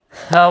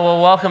Oh,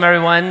 well, welcome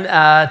everyone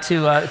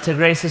to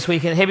Grace this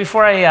weekend. Hey,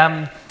 before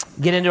I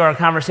get into our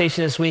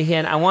conversation this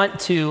weekend, I want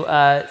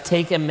to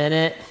take a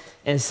minute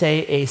and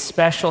say a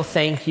special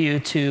thank you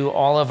to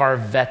all of our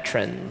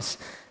veterans.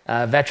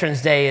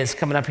 Veterans Day is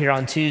coming up here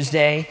on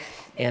Tuesday,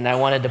 and I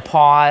wanted to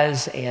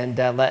pause and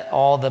let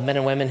all the men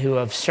and women who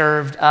have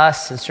served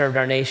us and served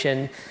our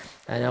nation,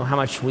 I know how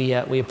much we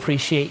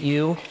appreciate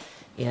you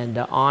and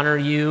honor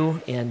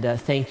you and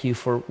thank you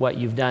for what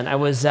you've done. I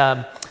was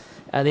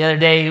the other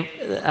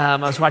day, I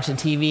was watching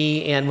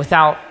TV, and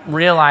without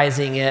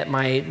realizing it,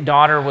 my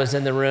daughter was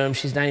in the room.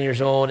 She's 9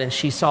 years old, and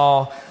she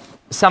saw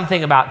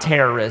something about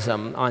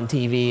terrorism on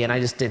TV, and I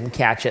just didn't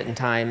catch it in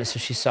time, and so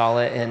she saw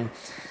it. And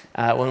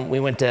when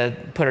we went to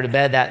put her to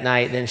bed that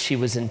night, then she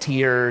was in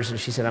tears, and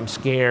she said, "I'm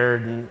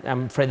scared, and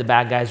I'm afraid the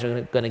bad guys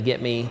are going to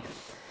get me."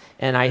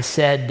 And I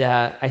said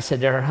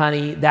to her,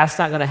 "Honey, that's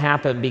not going to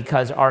happen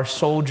because our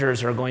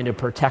soldiers are going to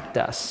protect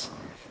us.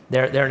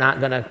 They're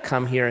not going to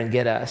come here and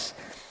get us."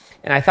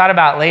 And I thought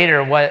about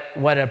later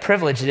what a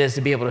privilege it is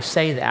to be able to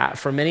say that.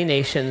 For many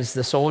nations,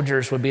 the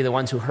soldiers would be the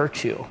ones who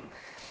hurt you.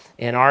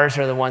 And ours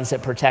are the ones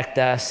that protect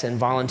us and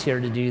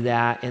volunteer to do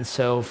that. And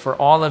so for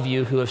all of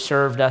you who have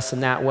served us in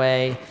that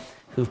way,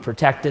 who've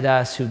protected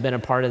us, who've been a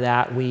part of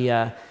that,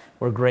 we're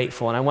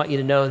grateful. And I want you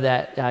to know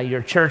that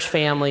your church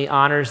family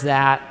honors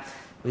that.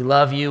 We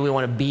love you. We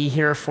want to be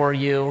here for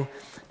you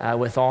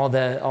with all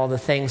the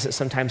things that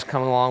sometimes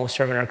come along with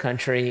serving our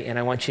country. And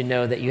I want you to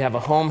know that you have a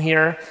home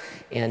here,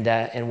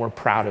 and we're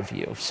proud of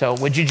you. So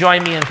would you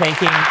join me in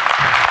thanking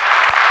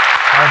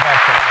our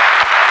veterans?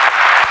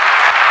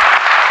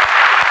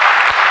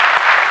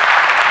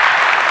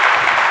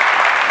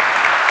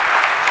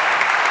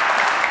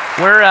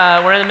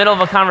 We're in the middle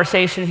of a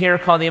conversation here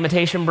called The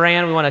Imitation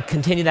Brand. We want to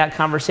continue that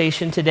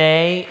conversation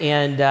today.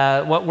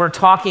 And what we're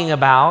talking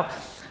about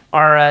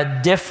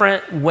are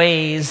different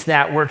ways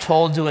that we're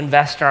told to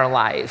invest our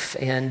life.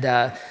 And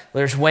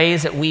there's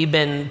ways that we've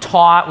been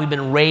taught, we've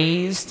been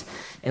raised,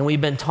 and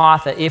we've been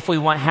taught that if we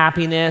want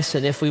happiness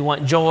and if we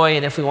want joy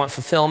and if we want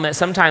fulfillment,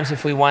 sometimes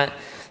if we want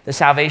the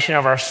salvation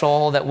of our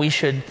soul, that we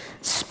should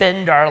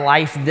spend our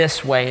life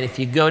this way. And if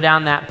you go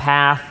down that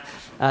path,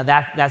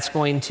 that's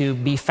going to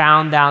be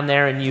found down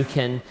there and you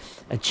can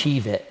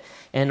achieve it.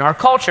 And our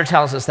culture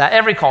tells us that.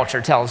 Every culture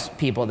tells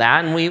people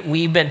that. And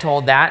we've been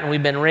told that, and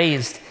we've been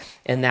raised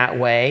in that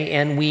way.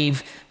 And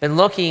we've been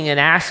looking and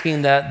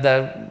asking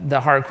the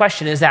hard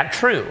question, is that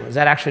true? Is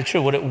that actually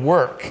true? Would it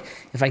work?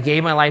 If I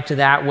gave my life to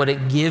that, would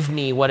it give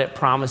me what it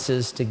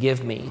promises to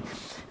give me?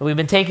 And we've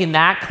been taking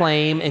that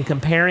claim and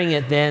comparing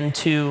it then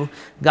to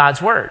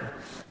God's word.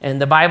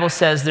 And the Bible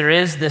says there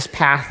is this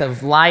path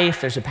of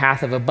life, there's a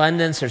path of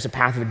abundance, there's a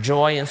path of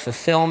joy and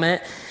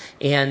fulfillment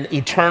and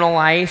eternal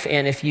life.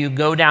 And if you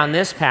go down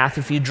this path,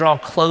 if you draw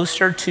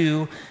closer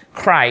to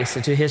Christ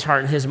and to his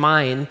heart and his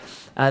mind,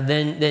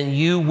 then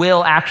you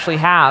will actually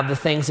have the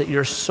things that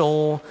your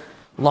soul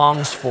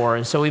longs for.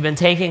 And so we've been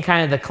taking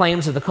kind of the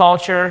claims of the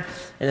culture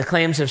and the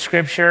claims of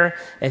Scripture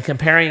and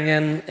comparing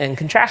them and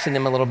contrasting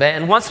them a little bit.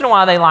 And once in a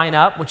while they line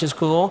up, which is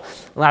cool.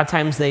 A lot of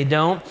times they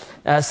don't.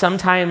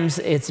 Sometimes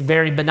it's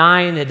very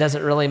benign. It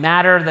doesn't really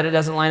matter that it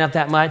doesn't line up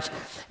that much.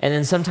 And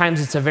then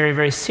sometimes it's a very,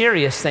 very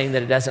serious thing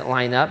that it doesn't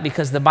line up,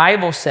 because the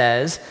Bible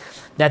says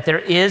that there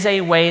is a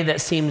way that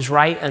seems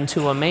right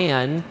unto a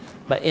man,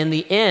 but in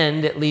the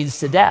end it leads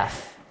to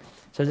death.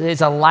 So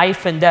it's a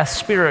life and death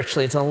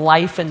spiritually. It's a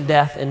life and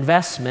death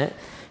investment.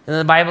 And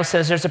the Bible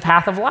says there's a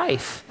path of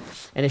life.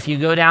 And if you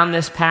go down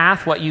this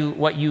path, what you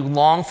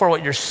long for,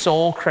 what your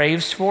soul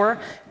craves for,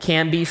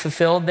 can be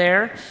fulfilled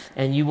there,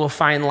 and you will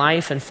find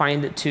life and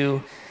find it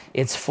to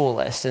its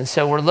fullest. And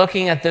so we're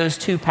looking at those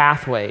two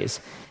pathways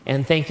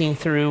and thinking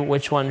through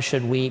which one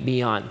should we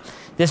be on.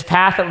 This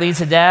path that leads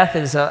to death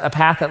is a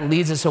path that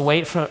leads us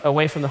away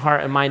from the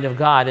heart and mind of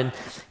God.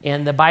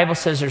 And the Bible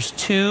says there's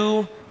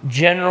two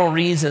general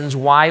reasons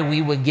why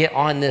we would get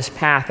on this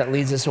path that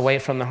leads us away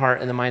from the heart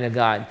and the mind of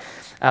God.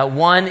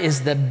 One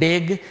is the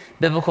big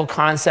biblical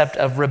concept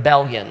of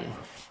rebellion,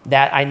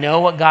 that I know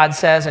what God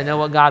says, I know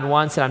what God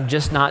wants, and I'm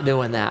just not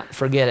doing that.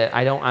 Forget it.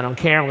 I don't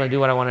care. I'm going to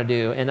do what I want to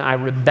do. And I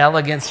rebel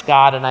against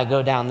God and I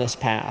go down this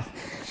path.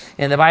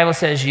 And the Bible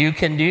says you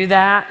can do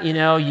that.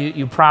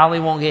 You probably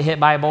won't get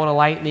hit by a bolt of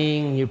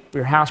lightning.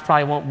 Your house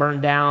probably won't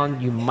burn down.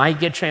 You might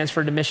get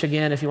transferred to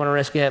Michigan if you want to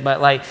risk it.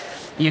 But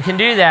you can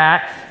do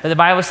that. But the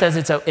Bible says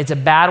it's a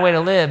bad way to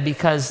live,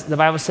 because the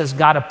Bible says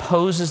God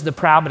opposes the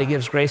proud, but he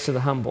gives grace to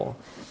the humble.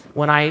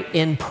 When I,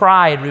 in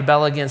pride,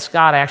 rebel against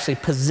God, I actually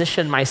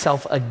position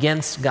myself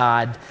against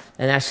God,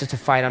 and that's just a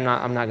fight I'm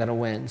not going to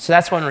win. So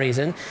that's one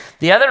reason.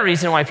 The other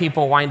reason why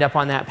people wind up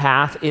on that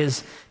path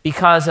is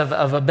because of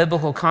a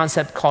biblical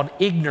concept called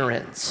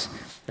ignorance.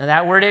 Now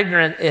that word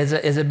ignorant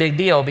is a big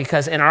deal,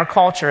 because in our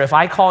culture, if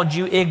I called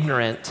you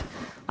ignorant,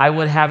 I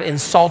would have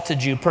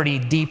insulted you pretty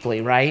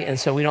deeply, right? And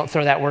so we don't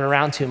throw that word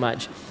around too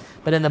much.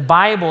 But in the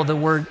Bible, the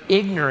word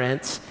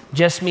ignorance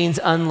just means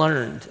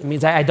unlearned. It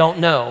means I don't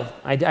know.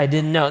 I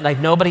didn't know.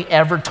 Nobody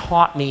ever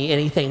taught me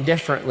anything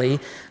differently.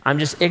 I'm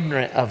just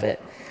ignorant of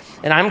it.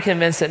 And I'm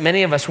convinced that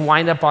many of us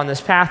wind up on this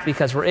path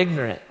because we're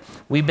ignorant.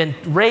 We've been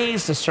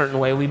raised a certain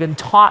way. We've been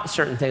taught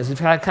certain things. We've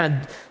had kind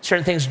of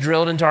certain things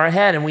drilled into our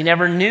head, and we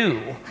never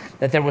knew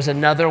that there was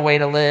another way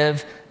to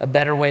live, a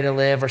better way to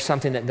live, or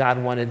something that God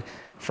wanted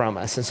from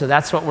us. And so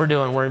that's what we're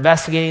doing. We're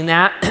investigating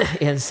that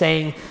and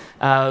saying,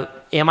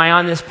 am I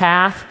on this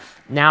path?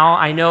 Now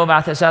I know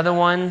about this other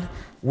one.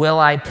 Will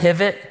I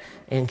pivot?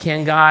 And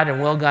can God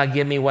and will God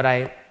give me what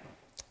I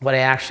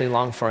actually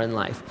long for in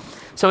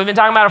life? So we've been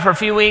talking about it for a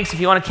few weeks.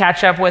 If you want to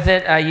catch up with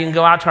it, you can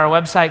go out to our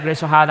website,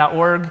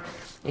 graceohio.org,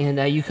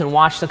 and you can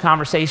watch the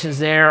conversations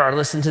there or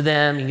listen to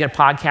them. You can get a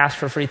podcast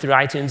for free through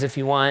iTunes if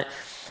you want,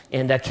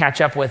 and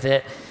catch up with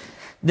it.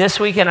 This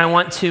weekend, I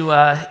want to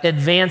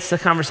advance the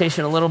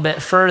conversation a little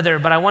bit further,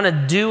 but I want to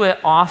do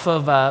it off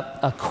of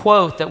a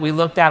quote that we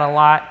looked at a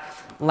lot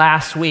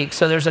last week.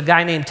 So there's a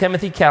guy named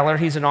Timothy Keller.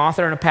 He's an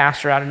author and a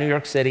pastor out of New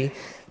York City.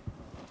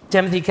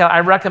 Timothy Keller, I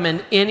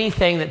recommend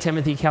anything that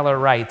Timothy Keller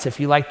writes. If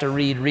you like to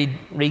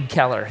read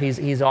Keller.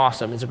 He's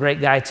awesome. He's a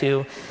great guy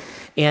too.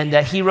 And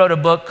he wrote a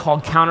book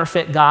called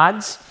Counterfeit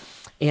Gods.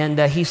 And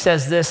he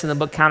says this in the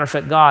book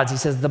Counterfeit Gods. He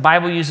says, the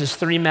Bible uses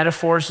 3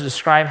 metaphors to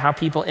describe how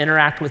people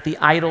interact with the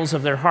idols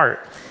of their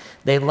heart.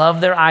 They love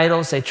their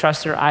idols, they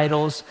trust their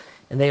idols,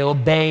 and they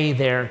obey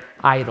their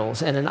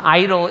idols. And an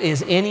idol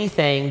is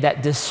anything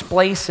that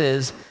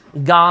displaces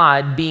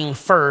God being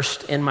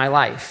first in my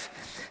life.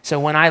 So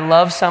when I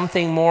love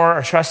something more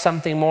or trust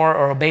something more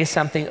or obey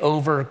something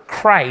over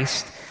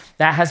Christ,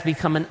 that has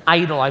become an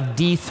idol. I've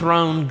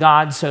dethroned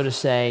God, so to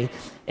say,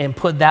 and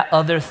put that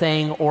other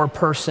thing or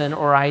person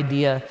or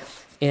idea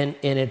in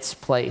its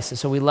place. And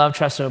so we love,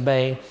 trust, and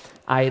obey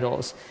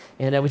idols.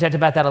 And we talked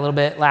about that a little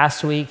bit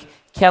last week.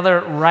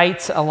 Keller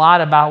writes a lot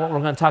about what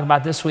we're going to talk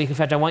about this week. In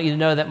fact, I want you to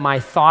know that my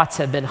thoughts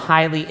have been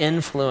highly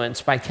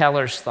influenced by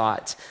Keller's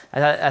thoughts.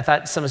 I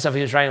thought some of the stuff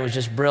he was writing was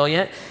just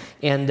brilliant.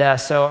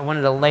 And so I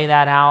wanted to lay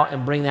that out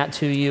and bring that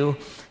to you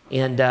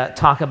and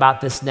talk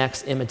about this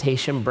next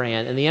imitation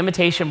brand. And the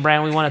imitation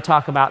brand we want to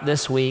talk about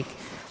this week,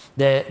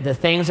 the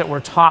things that we're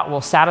taught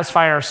will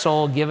satisfy our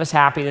soul, give us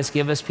happiness,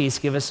 give us peace,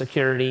 give us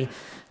security.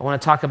 I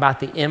want to talk about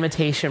the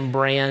imitation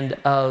brand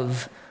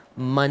of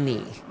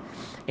money.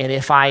 And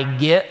if I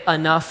get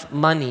enough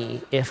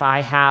money, if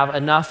I have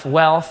enough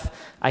wealth,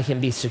 I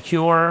can be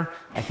secure,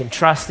 I can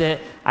trust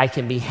it, I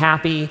can be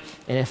happy,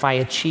 and if I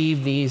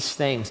achieve these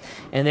things.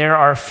 And there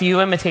are a few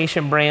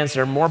imitation brands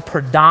that are more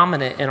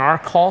predominant in our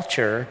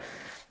culture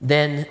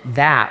than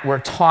that. We're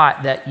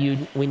taught that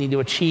we need to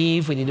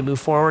achieve, we need to move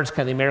forward. It's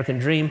kind of the American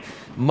dream.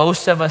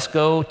 Most of us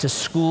go to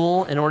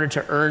school in order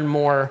to earn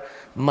more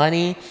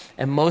money,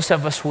 and most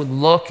of us would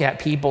look at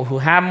people who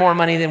have more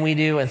money than we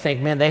do and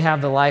think, man, they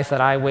have the life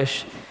that I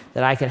wish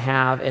that I could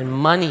have. And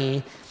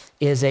money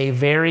is a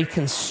very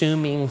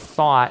consuming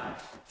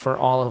thought for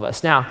all of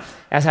us. Now,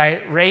 as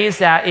I raise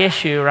that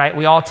issue, right,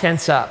 we all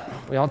tense up.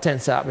 We all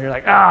tense up. And you're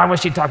like, I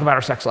wish you'd talk about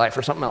our sex life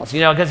or something else,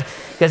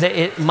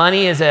 because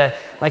money is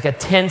like a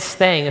tense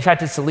thing. In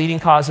fact, it's the leading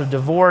cause of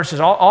divorce.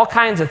 There's all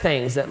kinds of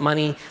things that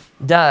money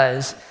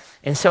does.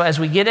 And so as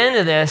we get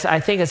into this,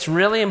 I think it's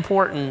really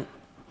important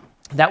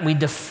that we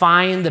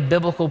define the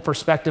biblical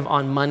perspective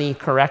on money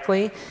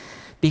correctly,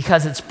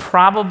 because it's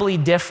probably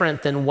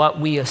different than what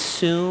we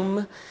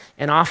assume,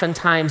 and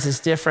oftentimes is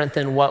different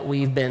than what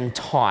we've been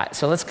taught.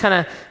 So let's kind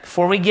of,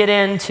 before we get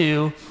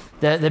into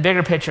the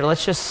bigger picture,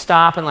 let's just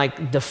stop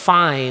and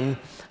define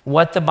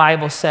what the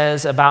Bible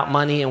says about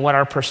money and what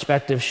our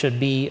perspective should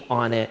be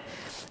on it.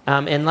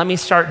 And let me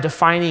start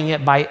defining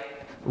it by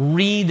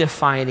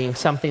redefining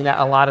something that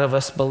a lot of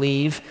us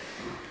believe.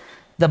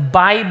 The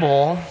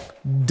Bible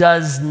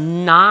does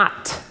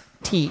not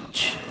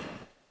teach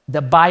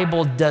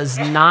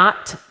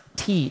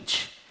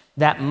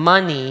that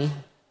money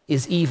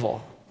is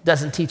evil.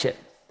 Doesn't teach it.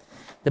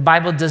 The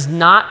Bible does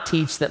not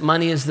teach that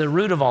money is the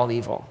root of all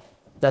evil.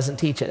 Doesn't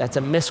teach it. That's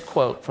a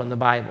misquote from the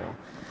Bible.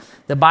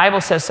 The Bible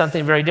says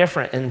something very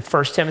different. In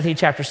 1 Timothy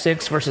chapter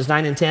 6, verses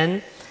 9 and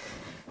 10,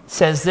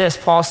 says this.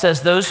 Paul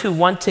says, those who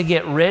want to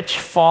get rich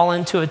fall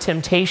into a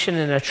temptation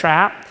and a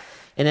trap,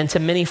 and into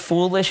many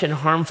foolish and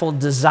harmful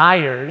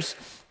desires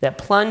that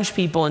plunge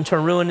people into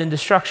ruin and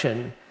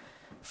destruction.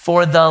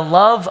 For the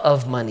love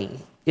of money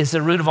is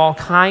the root of all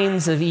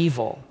kinds of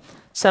evil.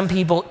 Some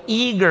people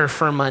eager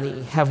for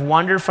money have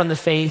wandered from the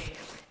faith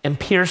and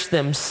pierced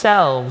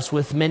themselves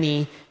with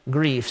many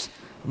griefs.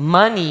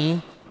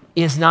 Money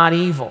is not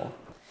evil.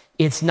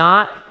 It's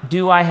not,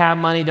 do I have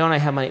money, don't I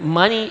have money?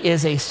 Money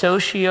is a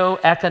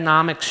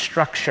socio-economic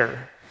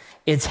structure.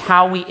 It's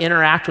how we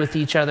interact with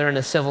each other in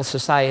a civil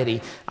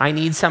society. I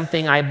need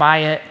something, I buy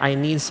it. I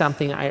need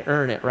something, I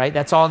earn it, right?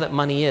 That's all that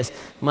money is.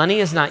 Money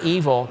is not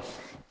evil.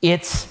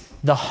 It's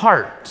the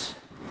heart.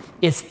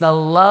 It's the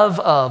love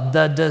of,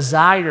 the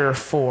desire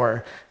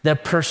for, the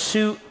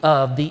pursuit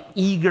of, the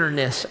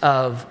eagerness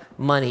of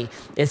money.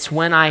 It's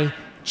when I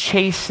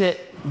chase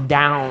it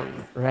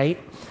down, right?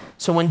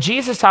 So when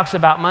Jesus talks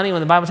about money, when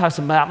the Bible talks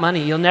about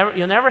money, you'll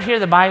never hear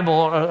the Bible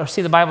or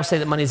see the Bible say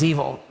that money is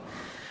evil.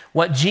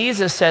 What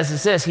Jesus says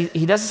is this.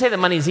 He doesn't say that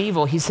money is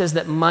evil. He says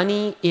that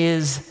money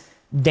is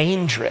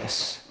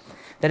dangerous.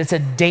 that it's a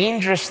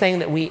dangerous thing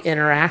that we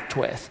interact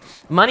with.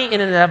 Money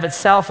in and of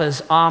itself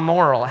is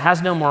amoral. It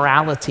has no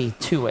morality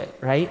to it,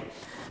 right?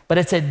 But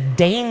it's a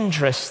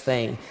dangerous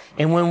thing.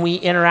 And when we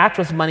interact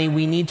with money,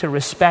 we need to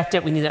respect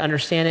it, we need to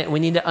understand it, and we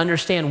need to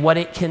understand what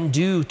it can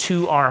do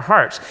to our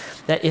hearts.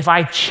 That if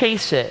I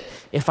chase it,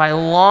 if I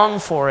long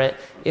for it,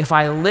 if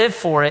I live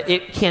for it,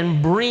 it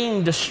can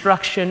bring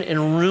destruction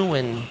and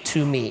ruin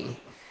to me.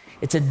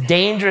 It's a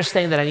dangerous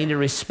thing that I need to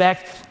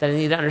respect, that I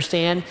need to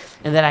understand,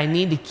 and that I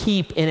need to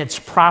keep in its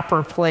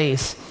proper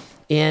place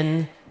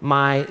in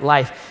my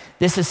life.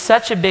 This is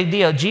such a big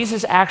deal.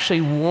 Jesus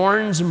actually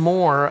warns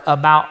more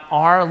about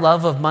our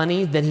love of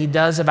money than he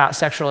does about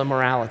sexual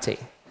immorality.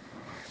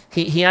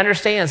 He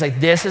understands, like,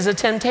 this is a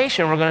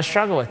temptation we're going to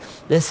struggle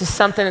with. This is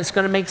something that's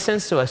going to make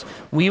sense to us.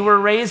 We were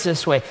raised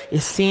this way.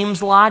 It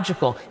seems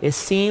logical. It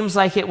seems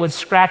like it would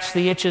scratch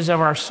the itches of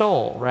our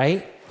soul,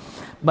 right?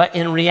 But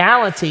in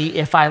reality,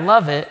 if I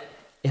love it,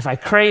 if I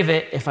crave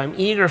it, if I'm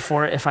eager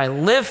for it, if I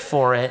live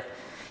for it,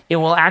 it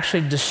will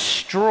actually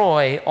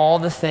destroy all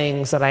the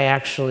things that I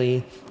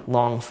actually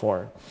long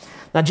for.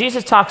 Now,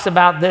 Jesus talks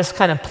about this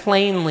kind of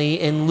plainly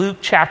in Luke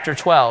chapter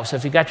 12. So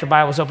if you've got your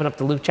Bibles, open up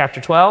to Luke chapter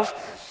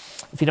 12.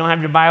 If you don't have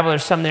your Bible,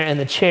 there's some there in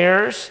the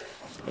chairs.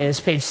 And it's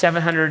page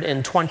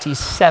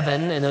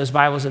 727 in those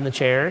Bibles in the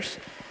chairs.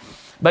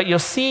 But you'll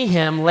see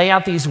him lay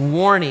out these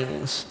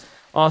warnings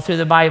all through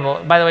the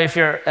Bible. By the way, if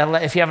you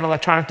have an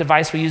electronic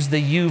device, we use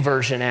the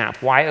YouVersion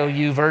app,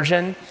 Y-O-U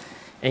version.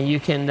 And you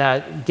can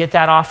get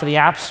that off of the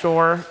App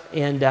Store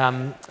and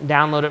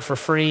download it for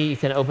free. You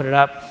can open it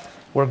up.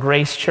 We're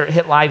Grace Church,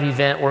 hit live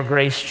event, we're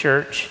Grace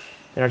Church,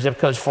 and our zip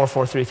code is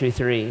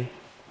 44333.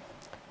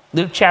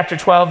 Luke chapter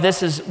 12,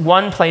 this is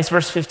one place,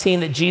 verse 15,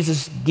 that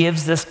Jesus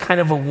gives this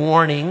kind of a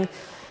warning.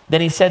 Then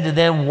he said to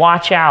them,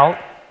 watch out,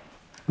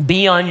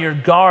 be on your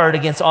guard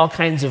against all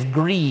kinds of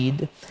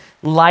greed.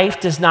 Life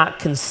does not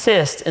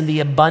consist in the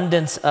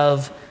abundance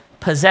of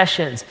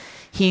possessions.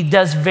 He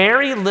does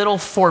very little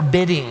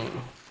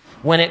forbidding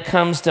when it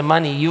comes to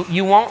money.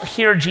 You won't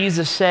hear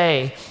Jesus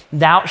say,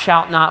 thou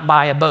shalt not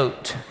buy a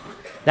boat.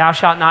 Thou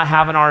shalt not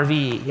have an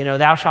RV.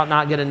 Thou shalt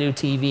not get a new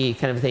TV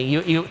kind of thing.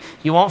 You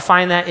won't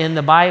find that in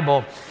the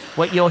Bible.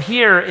 What you'll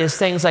hear is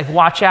things like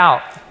watch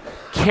out,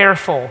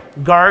 careful,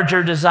 guard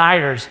your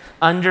desires,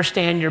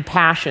 understand your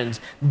passions,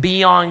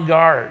 be on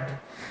guard.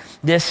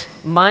 This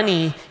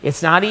money,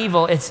 it's not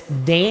evil, it's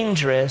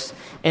dangerous.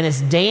 And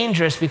it's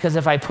dangerous because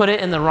if I put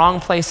it in the wrong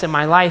place in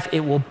my life,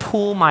 it will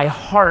pull my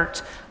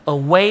heart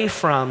away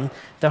from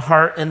the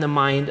heart and the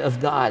mind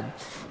of God.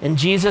 And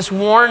Jesus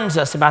warns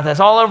us about this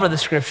all over the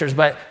scriptures,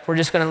 but we're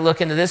just going to look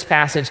into this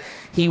passage.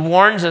 He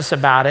warns us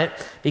about it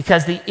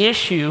because the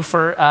issue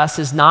for us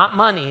is not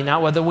money,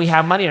 not whether we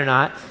have money or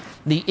not.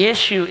 The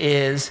issue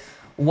is,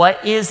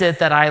 what is it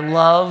that I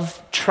love,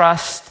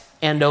 trust,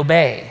 and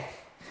obey?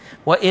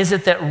 What is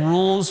it that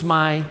rules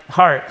my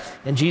heart?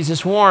 And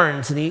Jesus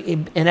warns, and he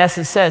in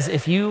essence says,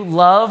 if you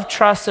love,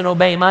 trust, and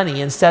obey money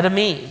instead of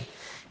me,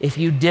 if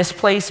you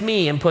displace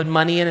me and put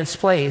money in its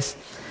place,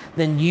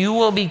 then you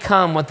will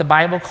become what the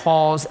Bible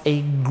calls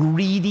a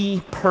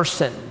greedy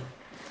person.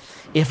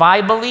 If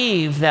I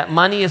believe that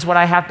money is what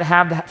I have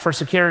to for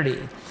security,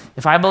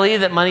 if I believe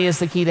that money is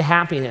the key to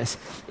happiness,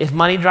 if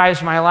money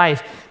drives my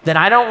life, then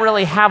I don't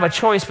really have a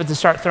choice but to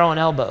start throwing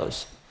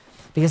elbows.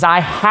 Because I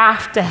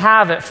have to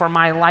have it for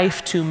my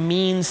life to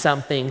mean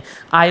something.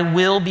 I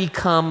will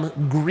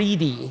become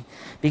greedy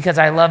because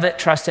I love it,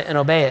 trust it, and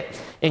obey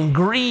it. And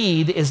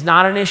greed is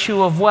not an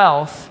issue of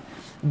wealth.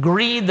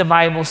 Greed, the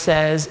Bible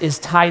says, is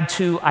tied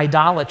to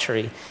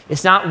idolatry.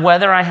 It's not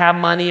whether I have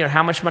money or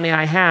how much money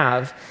I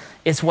have.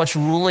 It's what's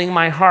ruling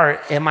my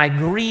heart. Am I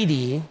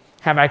greedy?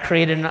 Have I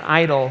created an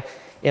idol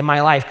in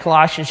my life?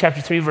 Colossians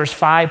chapter 3, verse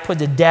 5, put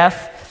to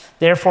death,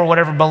 therefore,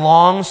 whatever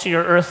belongs to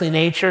your earthly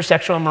nature,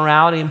 sexual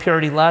immorality,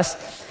 impurity,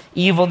 lust,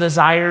 evil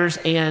desires,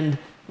 and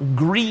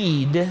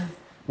greed,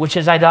 which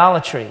is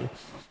idolatry.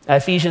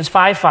 Ephesians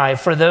 5:5,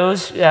 for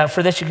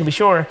this you can be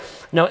sure,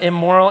 no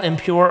immoral,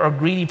 impure, or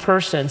greedy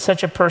person,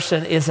 such a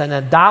person is an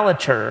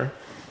idolater,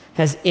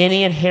 has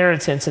any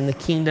inheritance in the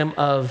kingdom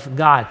of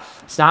God.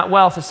 It's not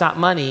wealth, it's not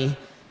money,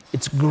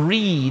 it's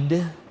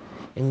greed.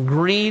 And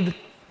greed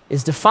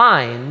is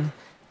defined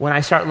when I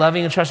start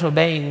loving and trusting and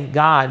obeying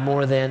God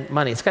more than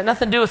money. It's got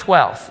nothing to do with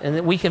wealth, and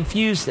we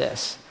confuse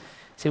this.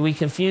 See, we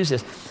confuse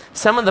this.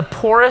 Some of the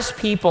poorest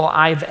people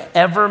I've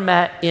ever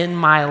met in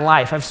my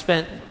life, I've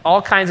spent all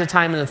kinds of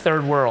time in the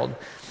third world.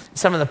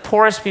 Some of the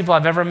poorest people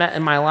I've ever met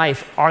in my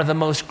life are the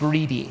most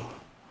greedy.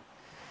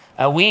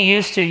 We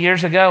used to,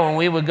 years ago, when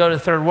we would go to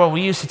the third world,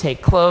 we used to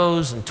take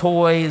clothes and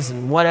toys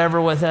and whatever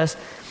with us,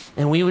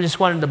 and we just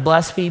wanted to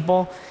bless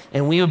people,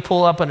 and we would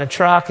pull up in a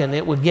truck, and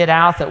it would get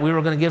out that we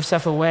were going to give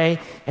stuff away,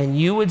 and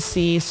you would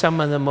see some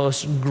of the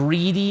most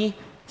greedy,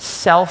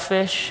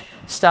 selfish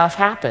stuff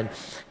happen.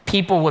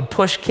 People would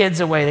push kids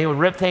away. They would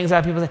rip things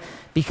out of people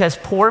because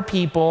poor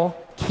people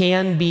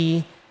can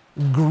be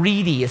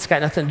greedy. It's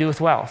got nothing to do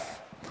with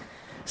wealth.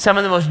 Some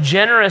of the most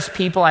generous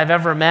people I've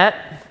ever met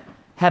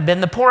have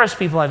been the poorest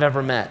people I've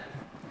ever met.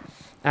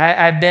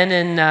 I've been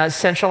in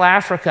Central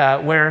Africa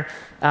where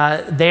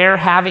There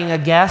having a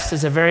guest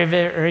is a very,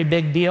 very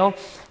big deal.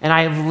 And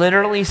I have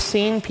literally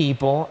seen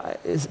people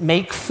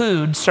make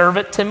food, serve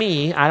it to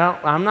me.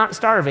 I'm not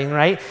starving,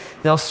 right?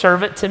 They'll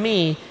serve it to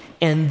me,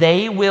 and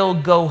they will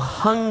go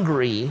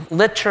hungry,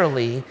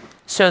 literally,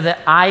 so that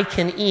I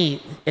can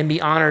eat and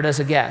be honored as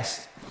a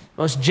guest.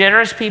 Most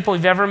generous people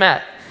you've ever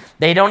met.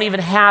 They don't even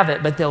have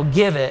it, but they'll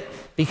give it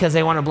because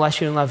they want to bless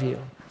you and love you.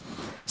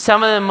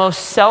 Some of the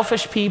most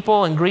selfish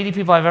people and greedy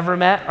people I've ever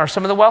met are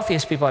some of the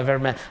wealthiest people I've ever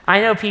met.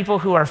 I know people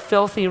who are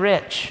filthy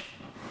rich,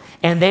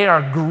 and they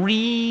are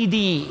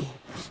greedy.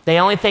 They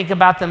only think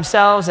about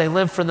themselves. They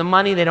live for the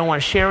money. They don't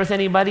want to share with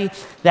anybody.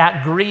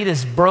 That greed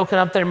has broken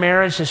up their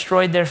marriage,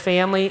 destroyed their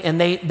family,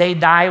 and they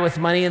die with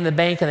money in the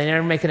bank, and they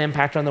never make an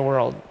impact on the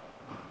world.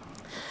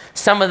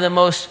 Some of the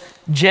most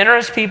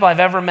generous people I've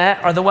ever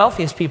met are the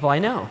wealthiest people I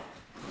know.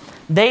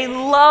 They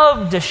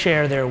love to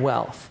share their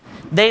wealth.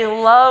 They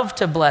love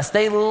to bless.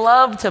 They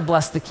love to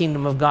bless the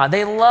kingdom of God.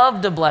 They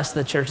love to bless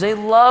the church. They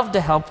love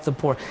to help the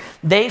poor.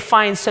 They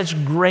find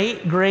such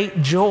great,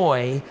 great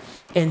joy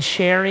in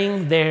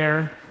sharing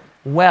their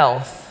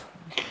wealth,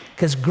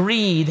 because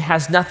greed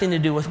has nothing to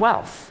do with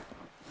wealth.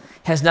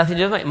 It has nothing to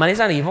do with money. Money's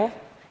not evil.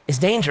 It's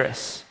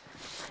dangerous.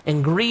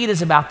 And greed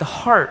is about the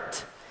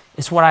heart.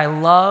 It's what I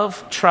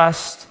love,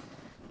 trust,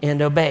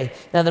 and obey.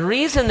 Now, the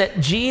reason that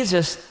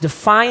Jesus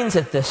defines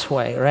it this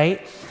way,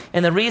 right?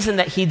 And the reason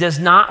that he does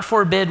not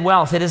forbid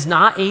wealth, it is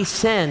not a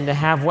sin to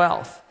have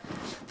wealth.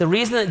 The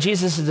reason that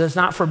Jesus does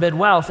not forbid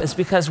wealth is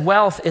because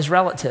wealth is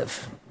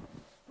relative,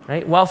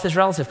 right? Wealth is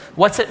relative.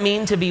 What's it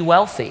mean to be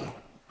wealthy?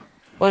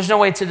 Well, there's no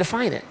way to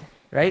define it,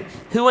 right?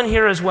 Who in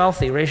here is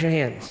wealthy? Raise your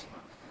hands,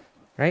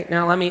 right?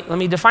 Now, let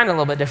me define it a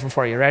little bit different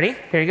for you. Ready?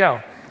 Here you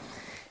go.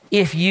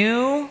 If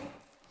you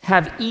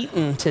have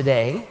eaten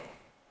today,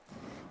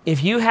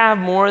 if you have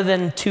more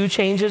than 2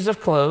 changes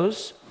of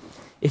clothes,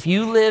 if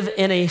you live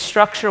in a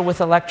structure with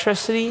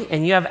electricity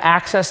and you have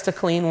access to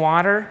clean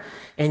water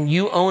and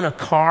you own a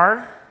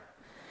car,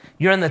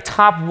 you're in the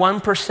top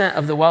 1%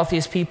 of the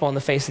wealthiest people on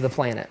the face of the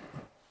planet.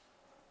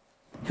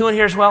 Who in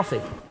here is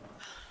wealthy?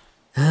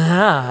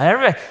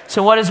 Everybody.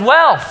 So what is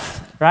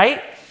wealth,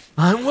 right?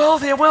 I'm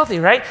wealthy,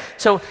 right?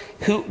 So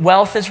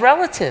wealth is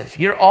relative.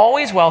 You're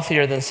always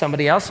wealthier than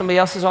somebody else. Somebody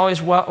else is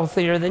always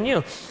wealthier than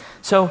you.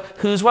 So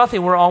who's wealthy?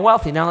 We're all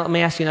wealthy. Now let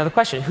me ask you another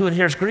question. Who in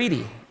here is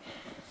greedy?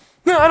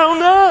 No, I don't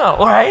know,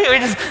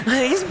 right?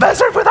 He's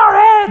messing with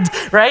our heads,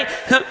 right?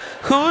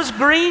 Who's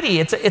greedy?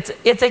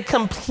 It's a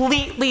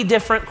completely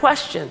different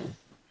question.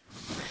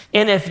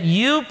 And if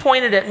you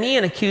pointed at me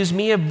and accused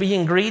me of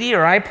being greedy,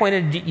 or I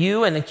pointed at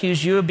you and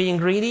accused you of being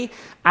greedy,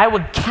 I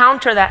would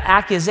counter that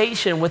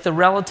accusation with the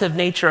relative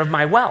nature of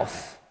my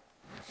wealth.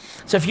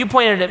 So if you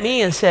pointed at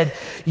me and said,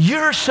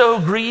 "You're so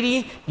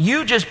greedy,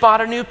 you just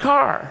bought a new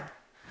car,"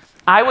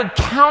 I would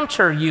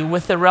counter you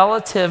with the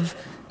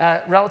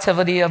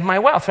relativity of my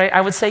wealth, right?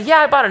 I would say, "Yeah,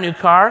 I bought a new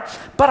car,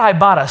 but I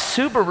bought a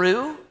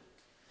Subaru.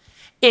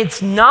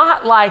 It's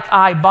not like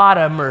I bought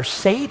a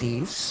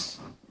Mercedes."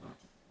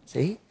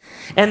 See?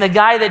 And the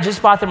guy that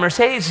just bought the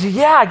Mercedes says,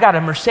 "Yeah, I got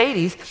a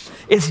Mercedes.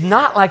 It's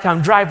not like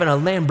I'm driving a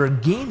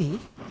Lamborghini."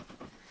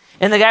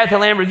 And the guy with the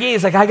Lamborghini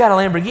is like, "I got a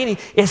Lamborghini.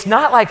 It's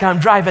not like I'm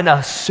driving a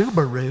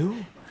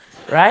Subaru,"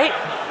 right?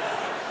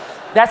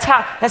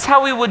 That's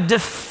how we would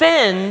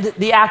defend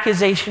the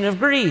accusation of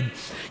greed.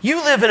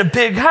 You live in a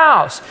big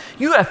house.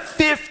 You have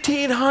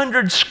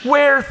 1,500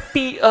 square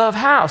feet of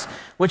house,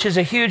 which is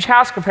a huge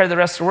house compared to the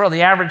rest of the world.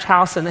 The average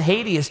house in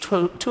Haiti is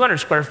 200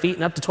 square feet,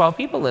 and up to 12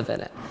 people live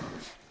in it,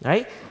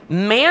 right?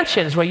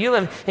 Mansion is where you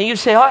live. And you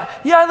say, "Oh,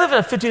 yeah, I live in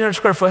a 1,500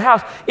 square foot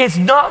house. It's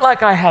not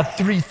like I have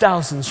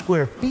 3,000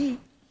 square feet,"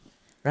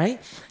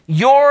 right?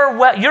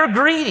 You're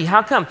greedy.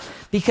 How come?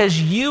 Because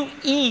you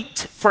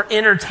eat for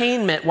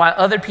entertainment while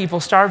other people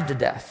starve to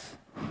death.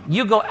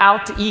 You go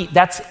out to eat.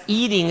 That's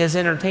eating as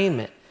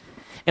entertainment.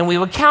 And we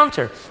would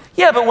counter,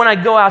 "Yeah, but when I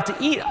go out to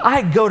eat,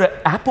 I go to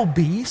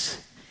Applebee's.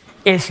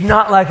 It's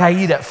not like I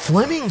eat at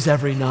Fleming's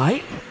every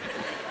night,"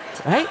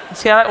 right?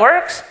 See how that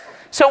works?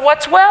 So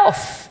what's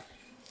wealth?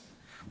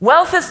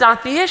 Wealth is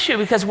not the issue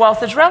because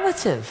wealth is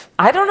relative.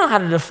 I don't know how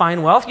to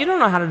define wealth. You don't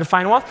know how to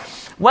define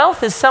wealth.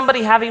 Wealth is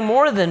somebody having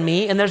more than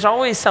me, and there's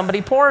always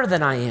somebody poorer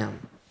than I am.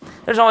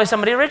 There's always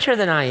somebody richer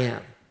than I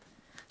am.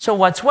 So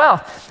what's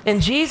wealth?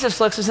 And Jesus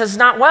looks and says, it's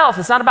not wealth.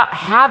 It's not about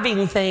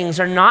having things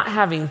or not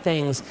having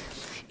things.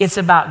 It's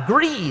about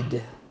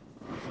greed.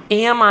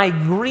 Am I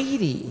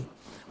greedy?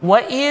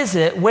 What is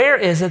it? Where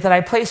is it that I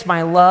place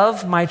my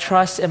love, my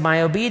trust, and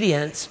my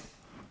obedience?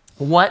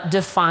 What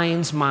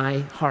defines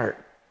my heart?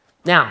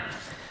 Now,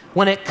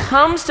 when it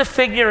comes to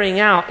figuring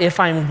out if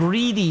I'm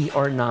greedy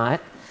or not,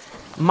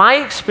 my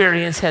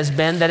experience has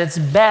been that it's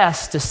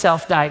best to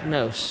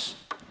self-diagnose.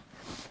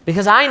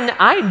 Because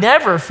I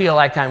never feel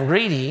like I'm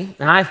greedy,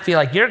 and I feel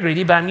like you're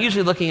greedy, but I'm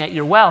usually looking at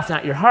your wealth,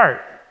 not your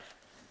heart.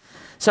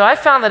 So I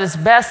found that it's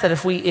best that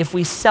if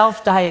we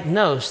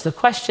self-diagnose, the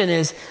question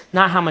is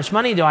not how much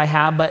money do I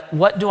have, but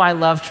what do I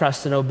love,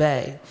 trust, and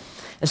obey?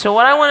 And so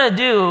what I want to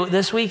do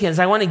this weekend is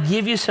I want to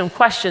give you some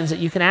questions that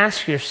you can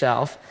ask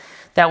yourself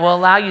that will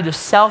allow you to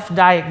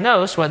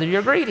self-diagnose whether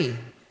you're greedy.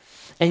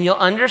 And you'll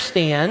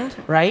understand,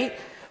 right,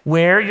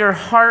 where your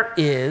heart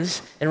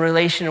is in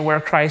relation to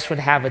where Christ would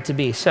have it to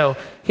be. So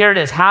here it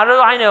is. How do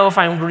I know if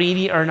I'm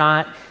greedy or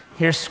not?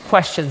 Here's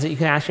questions that you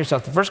can ask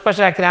yourself. The first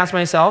question I can ask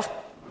myself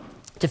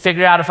to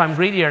figure out if I'm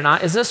greedy or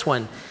not is this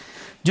one.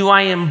 Do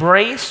I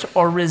embrace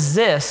or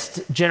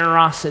resist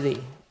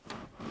generosity?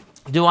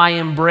 Do I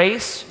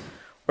embrace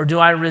or do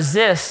I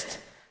resist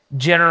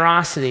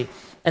generosity?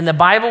 And the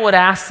Bible would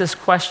ask this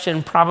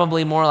question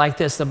probably more like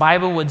this. The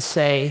Bible would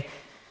say,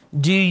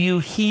 do you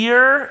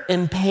hear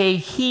and pay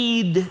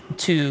heed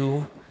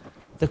to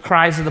the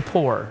cries of the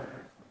poor?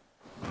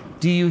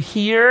 Do you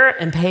hear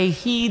and pay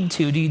heed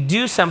to, do you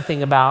do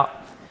something about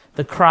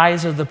the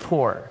cries of the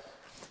poor?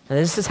 And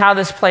this is how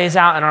this plays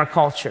out in our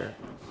culture.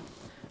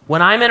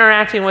 When I'm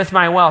interacting with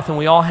my wealth, and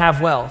we all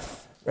have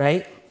wealth,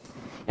 right?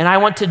 And I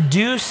want to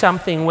do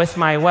something with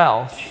my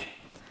wealth,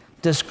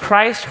 does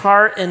Christ's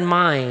heart and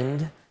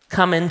mind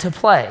come into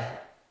play?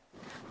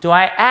 Do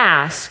I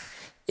ask,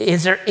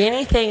 is there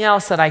anything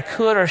else that I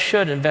could or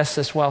should invest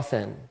this wealth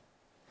in?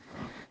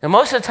 Now,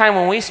 most of the time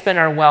when we spend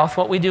our wealth,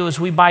 what we do is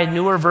we buy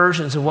newer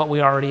versions of what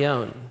we already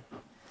own.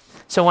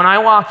 So when I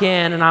walk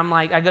in and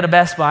I go to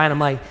Best Buy and I'm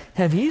like,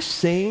 have you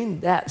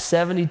seen that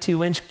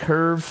 72-inch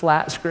curved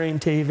flat screen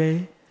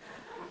TV?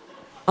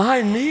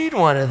 I need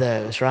one of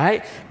those,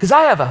 right? Because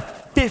I have a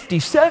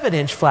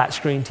 57-inch flat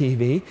screen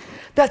TV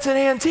that's an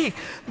antique.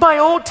 My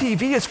old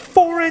TV is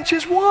 4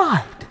 inches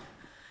wide.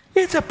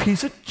 It's a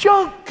piece of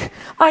junk.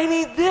 I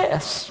need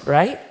this,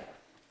 right?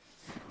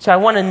 So I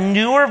want a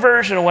newer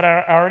version of what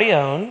I already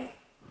own.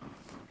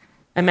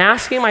 I'm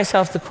asking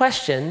myself the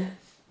question,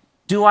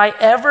 do I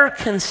ever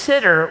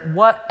consider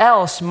what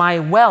else my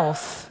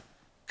wealth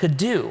could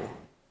do?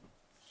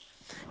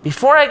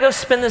 Before I go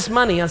spend this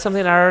money on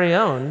something I already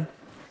own,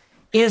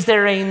 is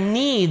there a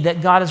need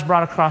that God has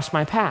brought across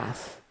my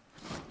path?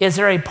 Is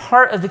there a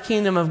part of the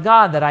kingdom of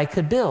God that I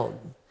could build?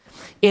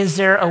 Is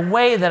there a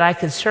way that I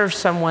could serve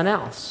someone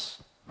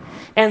else?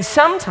 And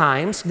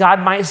sometimes God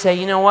might say,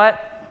 you know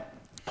what?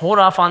 Hold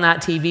off on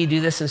that TV, do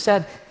this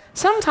instead.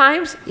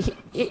 Sometimes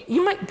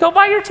you might go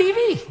buy your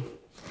TV.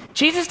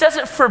 Jesus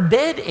doesn't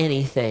forbid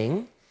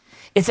anything.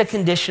 It's a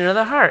condition of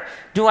the heart.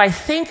 Do I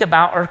think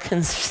about or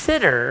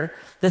consider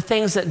the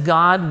things that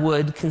God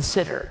would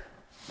consider?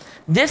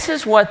 This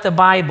is what the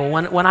Bible,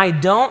 when I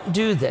don't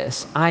do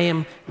this, I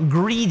am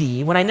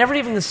greedy. When I never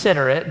even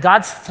consider it,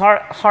 God's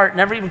heart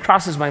never even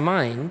crosses my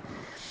mind.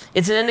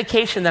 It's an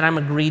indication that I'm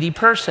a greedy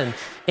person.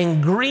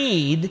 And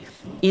greed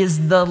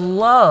is the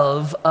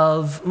love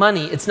of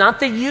money. It's not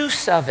the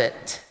use of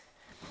it.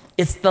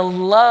 It's the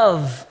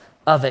love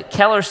of it.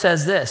 Keller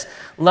says this,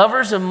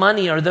 lovers of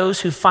money are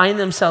those who find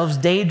themselves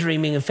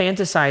daydreaming and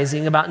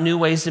fantasizing about new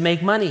ways to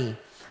make money,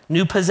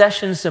 new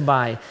possessions to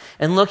buy,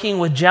 and looking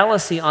with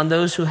jealousy on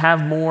those who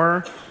have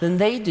more than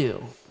they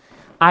do.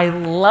 I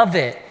love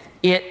it.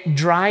 It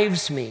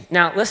drives me.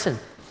 Now, listen,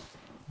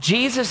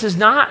 Jesus is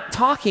not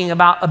talking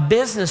about a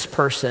business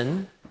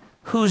person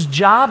whose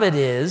job it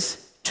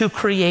is to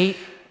create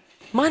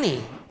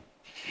money,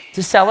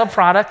 to sell a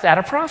product at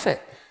a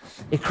profit.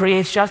 It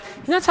creates jobs.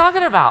 He's not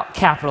talking about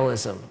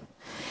capitalism.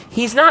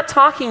 He's not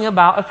talking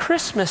about a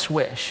Christmas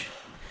wish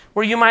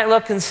where you might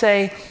look and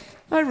say,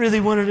 I really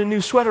wanted a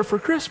new sweater for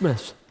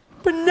Christmas,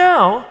 but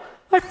now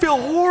I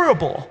feel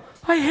horrible.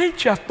 I hate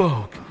Jeff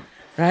Bogue,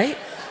 right?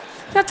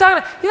 He's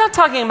not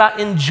talking about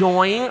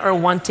enjoying or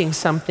wanting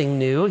something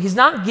new. He's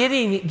not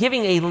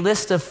giving a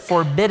list of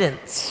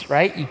forbiddance,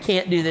 right? You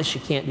can't do this,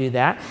 you can't do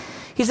that.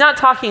 He's not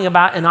talking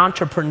about an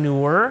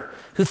entrepreneur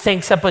who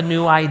thinks up a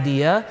new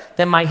idea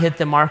that might hit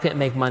the market and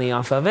make money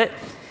off of it.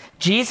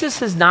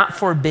 Jesus is not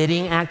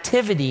forbidding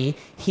activity.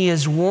 He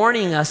is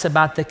warning us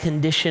about the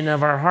condition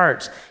of our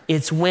hearts.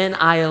 It's when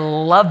I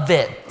love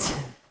it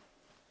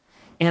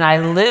and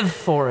I live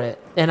for it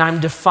and I'm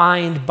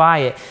defined by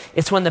it.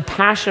 It's when the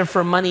passion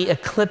for money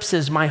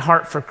eclipses my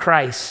heart for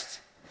Christ.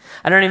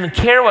 I don't even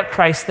care what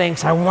Christ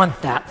thinks. I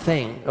want that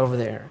thing over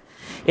there.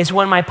 It's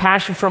when my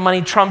passion for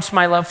money trumps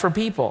my love for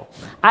people.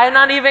 I'm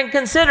not even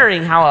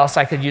considering how else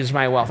I could use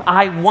my wealth.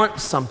 I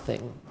want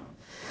something.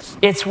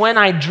 It's when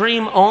I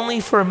dream only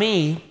for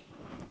me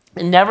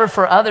and never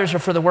for others or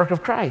for the work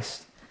of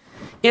Christ.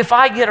 If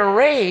I get a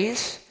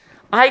raise,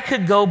 I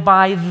could go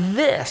buy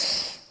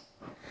this.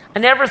 I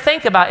never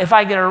think about if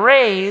I get a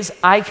raise,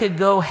 I could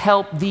go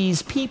help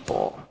these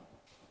people.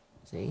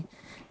 See?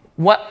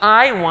 What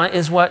I want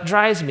is what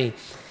drives me.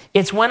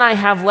 It's when I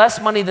have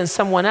less money than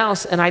someone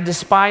else and I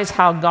despise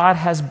how God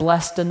has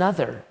blessed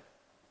another.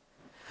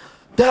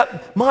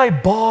 That my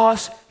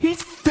boss,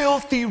 he's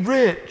filthy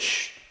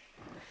rich.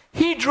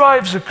 He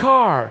drives a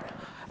car.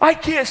 I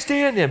can't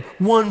stand him.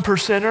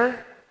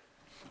 1%er.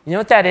 You know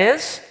what that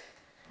is?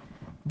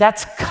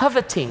 That's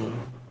coveting.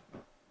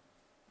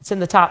 It's in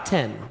the top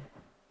 10.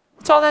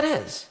 That's all that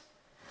is.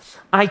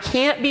 I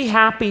can't be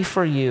happy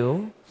for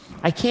you.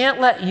 I can't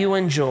let you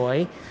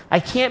enjoy. I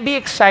can't be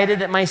excited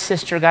that my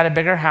sister got a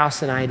bigger house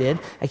than I did.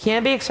 I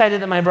can't be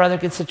excited that my brother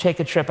gets to take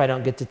a trip I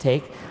don't get to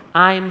take.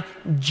 I'm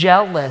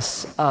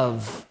jealous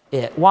of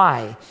it.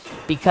 Why?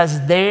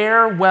 Because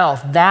their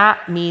wealth,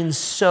 that means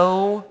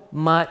so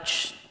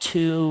much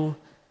to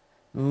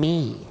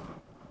me.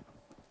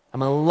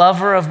 I'm a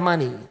lover of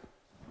money.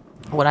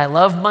 When I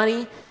love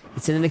money,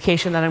 it's an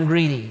indication that I'm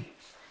greedy.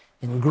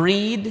 And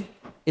greed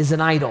is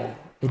an idol.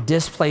 It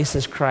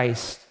displaces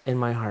Christ in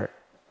my heart.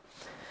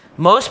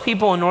 Most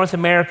people in North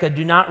America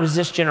do not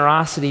resist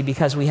generosity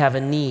because we have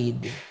a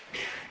need.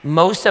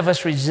 Most of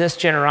us resist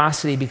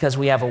generosity because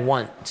we have a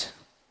want.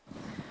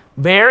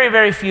 Very,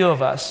 very few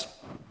of us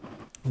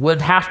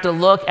would have to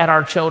look at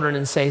our children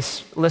and say,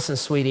 listen,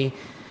 sweetie,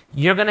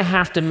 you're going to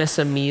have to miss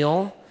a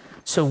meal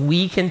so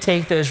we can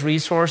take those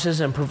resources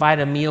and provide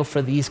a meal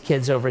for these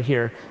kids over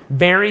here.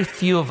 Very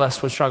few of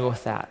us would struggle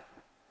with that.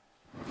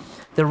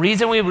 The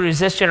reason we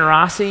resist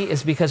generosity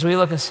is because we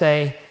look and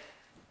say,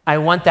 I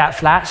want that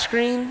flat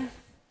screen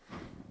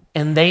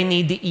and they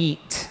need to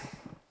eat.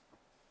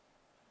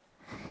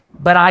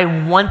 But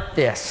I want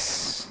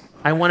this.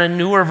 I want a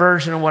newer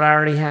version of what I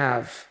already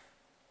have.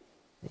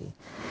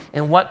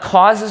 And what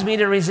causes me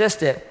to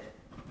resist it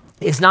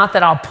is not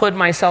that I'll put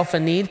myself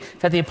in need. In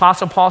fact, the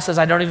Apostle Paul says,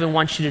 I don't even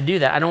want you to do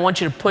that. I don't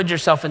want you to put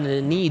yourself in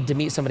the need to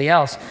meet somebody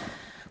else.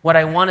 What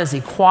I want is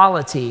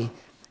equality.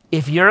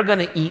 If you're going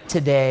to eat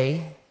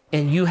today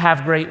and you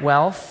have great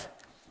wealth,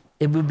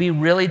 it would be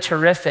really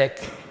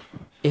terrific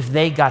if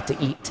they got to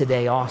eat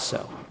today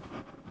also.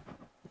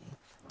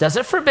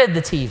 Doesn't forbid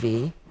the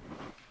TV.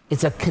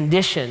 It's a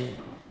condition.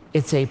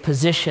 It's a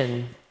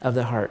position of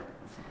the heart.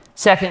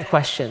 Second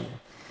question,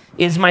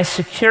 is my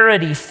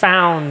security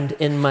found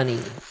in money?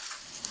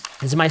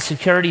 Is my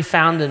security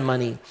found in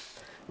money?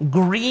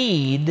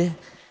 Greed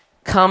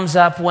comes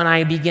up when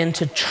I begin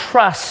to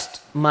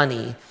trust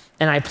money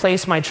and I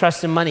place my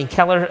trust in money.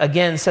 Keller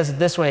again says it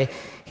this way.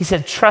 He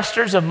said,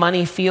 trusters of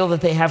money feel that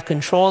they have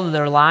control of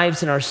their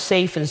lives and are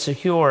safe and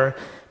secure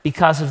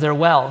because of their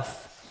wealth.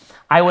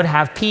 I would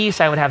have peace,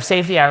 I would have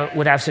safety, I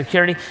would have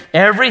security.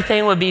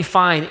 Everything would be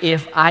fine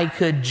if I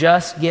could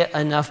just get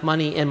enough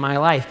money in my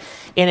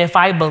life. And if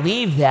I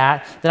believe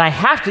that, then I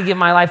have to give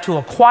my life to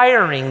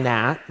acquiring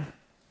that,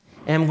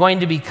 and I'm going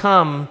to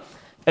become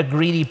a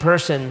greedy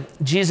person.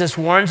 Jesus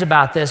warns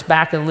about this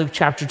back in Luke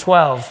chapter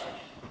 12.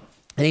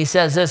 And he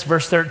says this,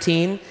 verse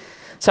 13,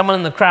 someone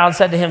in the crowd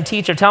said to him,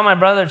 Teacher, tell my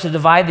brother to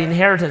divide the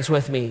inheritance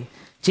with me.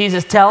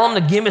 Jesus, tell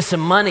him to give me some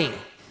money.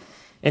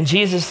 And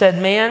Jesus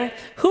said, man,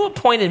 who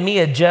appointed me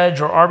a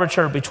judge or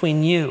arbiter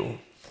between you?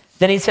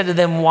 Then he said to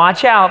them,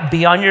 watch out,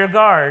 be on your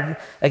guard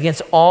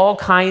against all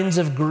kinds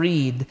of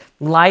greed.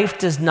 Life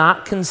does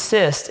not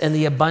consist in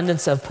the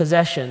abundance of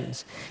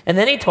possessions. And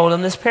then he told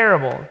them this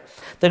parable.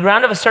 The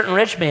ground of a certain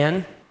rich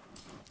man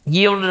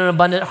yielded an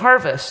abundant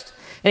harvest.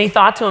 And he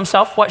thought to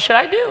himself, what should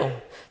I do?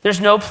 There's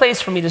no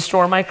place for me to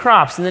store my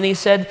crops. And then he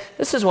said,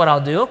 this is what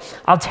I'll do.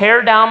 I'll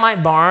tear down my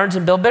barns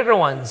and build bigger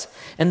ones.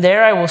 And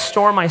there I will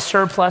store my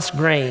surplus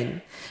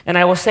grain. And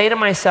I will say to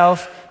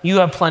myself, you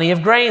have plenty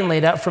of grain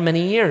laid up for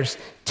many years.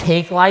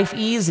 Take life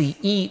easy,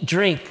 eat,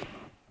 drink,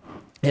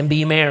 and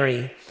be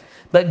merry.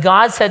 But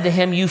God said to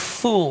him, you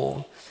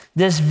fool,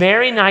 this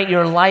very night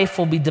your life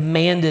will be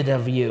demanded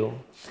of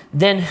you.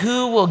 Then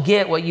who will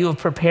get what you have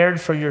prepared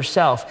for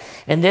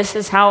yourself? And this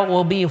is how it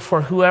will be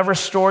for whoever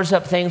stores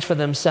up things for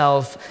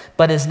themselves,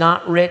 but is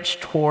not rich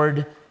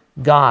toward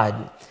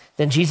God.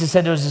 Then Jesus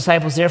said to his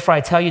disciples, therefore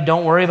I tell you,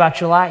 don't worry about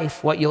your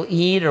life, what you'll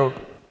eat, or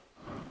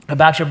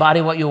about your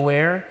body, what you'll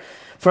wear.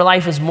 For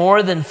life is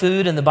more than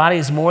food, and the body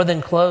is more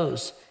than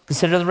clothes.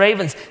 Consider the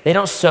ravens. They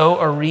don't sow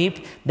or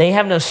reap. They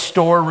have no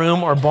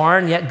storeroom or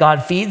barn, yet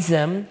God feeds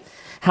them.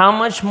 How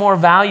much more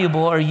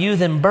valuable are you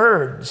than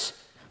birds?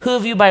 Who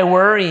of you by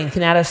worrying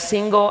can add a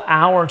single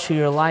hour to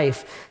your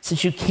life?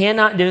 Since you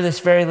cannot do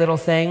this very little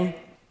thing,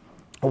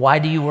 why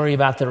do you worry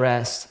about the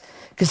rest?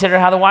 Consider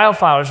how the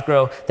wildflowers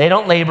grow. They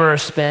don't labor or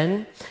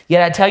spin.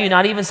 Yet I tell you,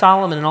 not even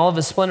Solomon in all of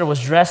his splendor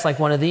was dressed like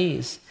one of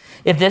these.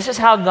 If this is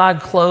how God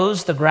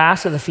clothes the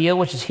grass of the field,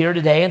 which is here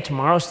today and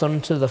tomorrow is thrown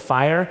into the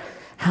fire,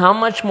 how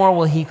much more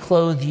will he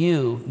clothe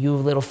you, you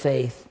of little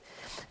faith?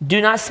 Do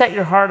not set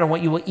your heart on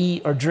what you will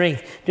eat or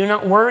drink. Do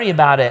not worry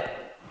about it.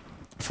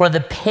 For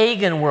the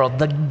pagan world,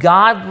 the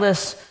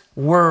godless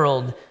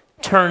world,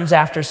 turns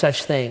after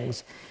such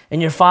things. And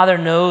your Father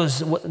knows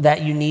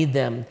that you need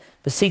them.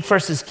 But seek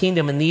first his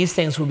kingdom, and these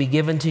things will be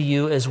given to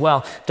you as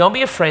well. Don't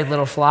be afraid,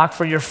 little flock,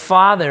 for your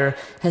Father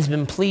has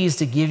been pleased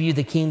to give you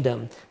the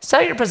kingdom.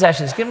 Sell your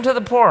possessions, give them to the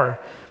poor.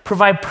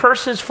 Provide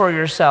purses for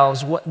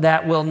yourselves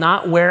that will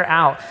not wear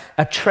out,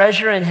 a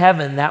treasure in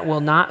heaven that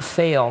will not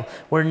fail,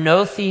 where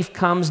no thief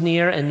comes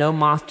near and no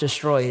moth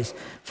destroys.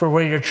 For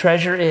where your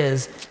treasure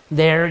is,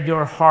 there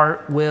your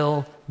heart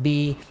will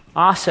be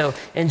also.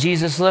 And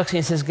Jesus looks and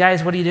he says,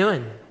 guys, what are you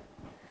doing?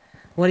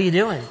 What are you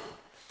doing?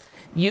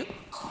 You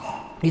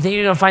think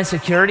you're going to find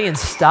security in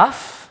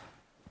stuff?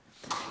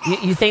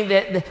 You think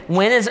that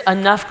when is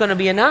enough going to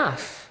be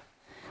enough?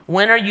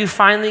 When are you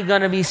finally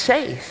going to be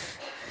safe?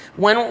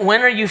 When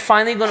are you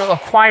finally going to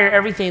acquire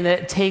everything that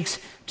it takes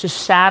to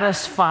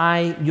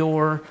satisfy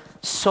your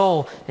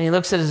soul? And he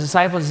looks at his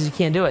disciples and says, you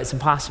can't do it. It's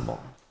impossible.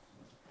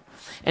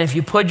 And if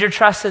you put your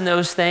trust in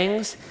those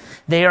things,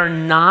 They are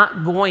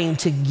not going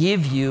to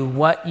give you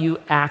what you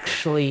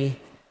actually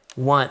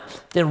want.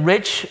 The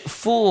rich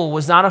fool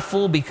was not a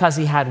fool because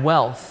he had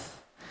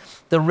wealth.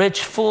 The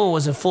rich fool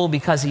was a fool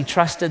because he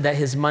trusted that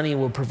his money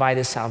will provide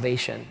his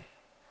salvation.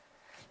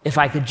 If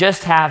I could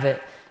just have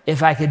it,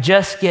 if I could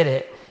just get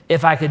it,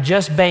 if I could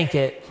just bank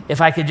it,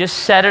 if I could just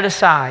set it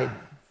aside.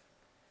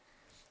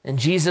 And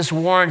Jesus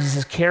warns, he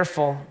says,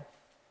 careful,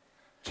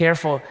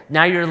 careful.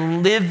 Now you're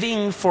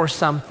living for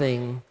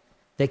something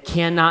that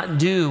cannot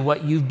do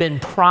what you've been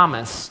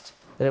promised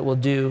that it will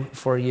do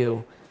for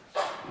you.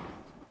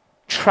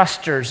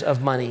 Trusters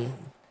of money.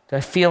 Do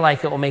I feel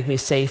like it will make me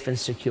safe and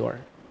secure?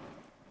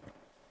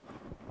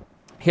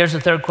 Here's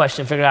the third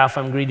question, figure out if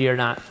I'm greedy or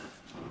not.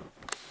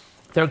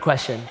 Third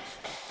question,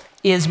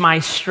 is my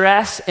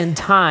stress and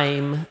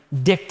time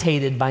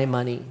dictated by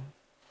money?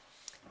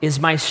 Is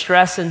my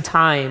stress and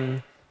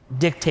time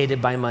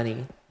dictated by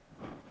money?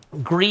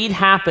 Greed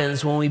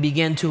happens when we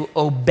begin to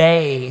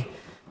obey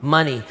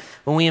money.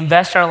 When we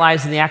invest our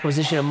lives in the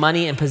acquisition of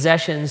money and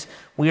possessions,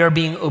 we are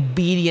being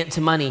obedient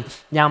to money.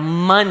 Now,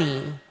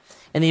 money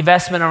and the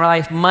investment of our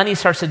life, money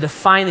starts to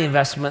define the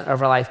investment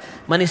of our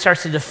life. Money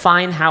starts to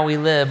define how we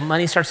live.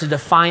 Money starts to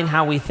define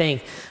how we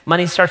think.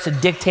 Money starts to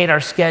dictate our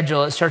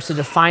schedule. It starts to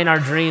define our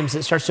dreams.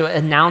 It starts to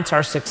announce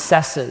our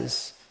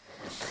successes.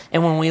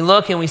 And when we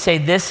look and we say,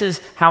 this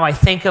is how I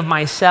think of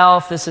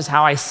myself, this is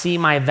how I see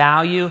my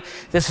value,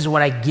 this is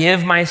what I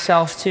give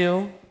myself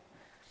to,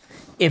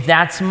 if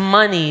that's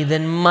money,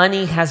 then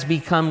money has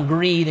become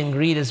greed, and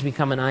greed has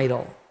become an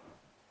idol.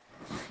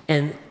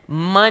 And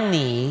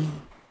money,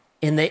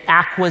 in the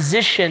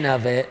acquisition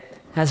of it,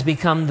 has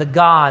become the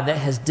God that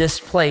has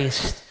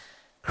displaced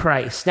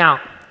Christ. Now,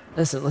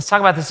 listen, let's talk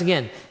about this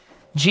again.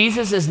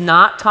 Jesus is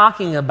not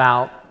talking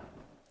about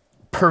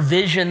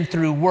provision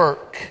through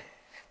work.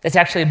 That's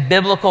actually a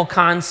biblical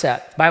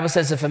concept. The Bible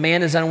says if a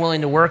man is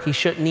unwilling to work, he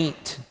shouldn't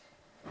eat.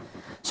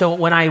 So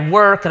when I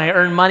work and I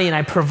earn money and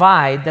I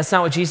provide, that's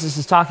not what Jesus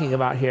is talking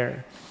about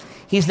here.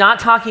 He's not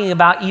talking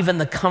about even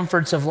the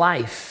comforts of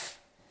life.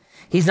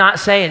 He's not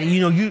saying,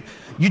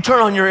 you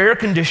turn on your air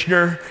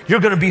conditioner, you're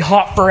going to be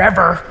hot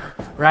forever,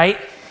 right?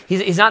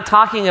 He's not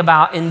talking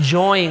about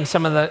enjoying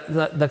some of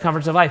the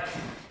comforts of life.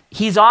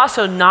 He's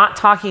also not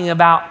talking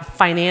about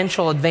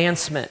financial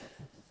advancement.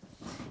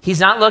 He's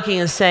not looking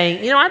and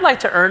saying, I'd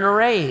like to earn a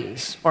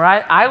raise, or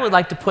I would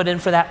like to put in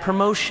for that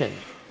promotion.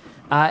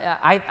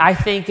 I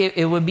think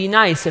it would be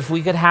nice if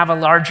we could have a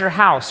larger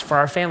house for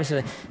our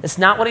family. It's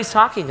not what he's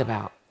talking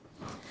about.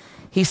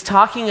 He's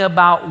talking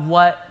about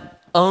what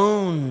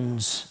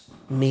owns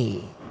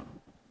me.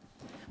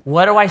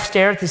 What do I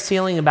stare at the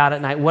ceiling about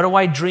at night? What do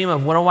I dream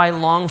of? What do I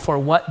long for?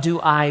 What do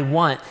I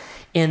want?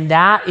 And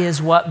that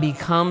is what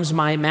becomes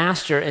my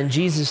master. And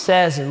Jesus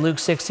says in Luke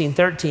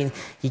 16:13,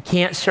 you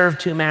can't serve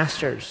two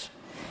masters.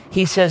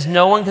 He says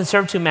no one can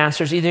serve two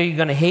masters. Either you're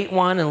going to hate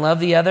one and love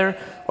the other,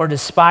 or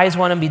despise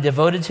one and be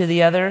devoted to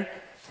the other.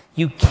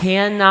 You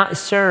cannot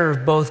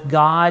serve both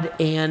God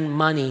and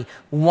money.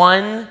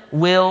 One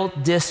will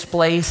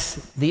displace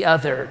the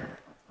other.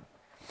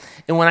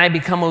 And when I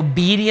become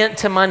obedient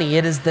to money,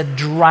 it is the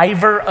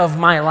driver of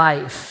my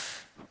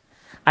life.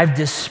 I've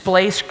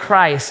displaced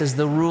Christ as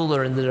the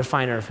ruler and the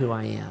definer of who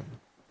I am.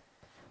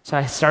 So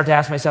I start to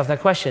ask myself that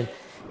question.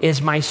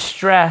 Is my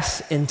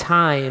stress and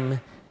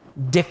time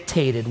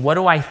dictated? What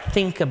do I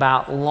think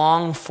about,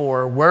 long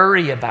for,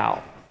 worry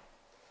about?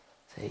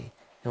 See,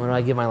 and what do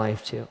I give my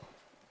life to? All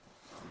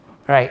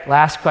right,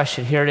 last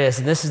question. Here it is.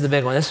 And this is the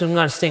big one. This one's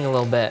going to sting a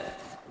little bit.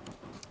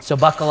 So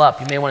buckle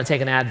up. You may want to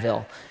take an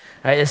Advil.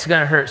 All right, this is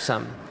going to hurt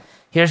some.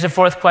 Here's the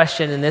fourth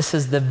question, and this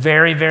is the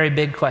very, very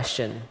big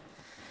question.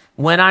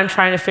 When I'm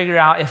trying to figure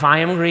out if I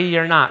am greedy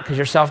or not, because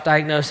you're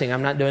self-diagnosing,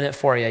 I'm not doing it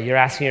for you. You're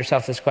asking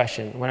yourself this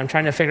question. When I'm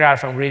trying to figure out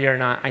if I'm greedy or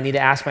not, I need to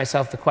ask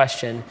myself the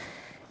question,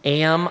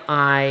 am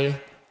I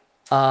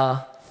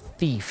a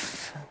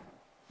thief?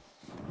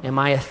 Am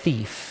I a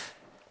thief?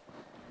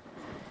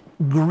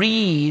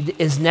 Greed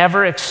is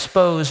never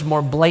exposed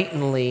more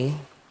blatantly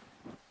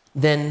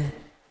than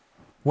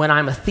when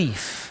I'm a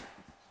thief.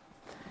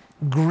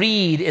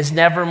 Greed is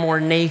never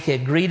more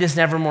naked. Greed is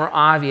never more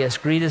obvious.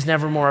 Greed is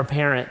never more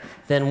apparent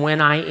than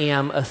when I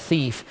am a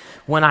thief.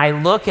 When I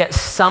look at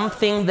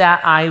something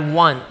that I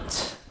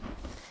want,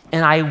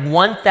 and I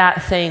want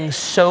that thing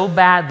so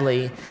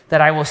badly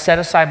that I will set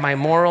aside my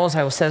morals,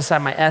 I will set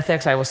aside my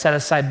ethics, I will set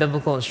aside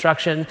biblical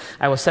instruction,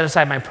 I will set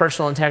aside my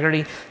personal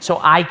integrity so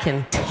I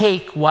can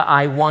take what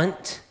I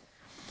want.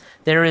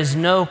 There is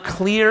no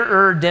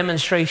clearer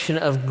demonstration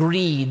of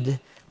greed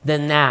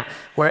than that,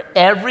 where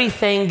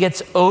everything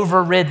gets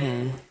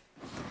overridden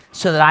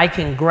so that I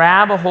can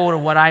grab a hold of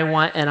what I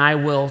want and I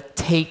will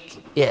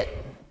take it.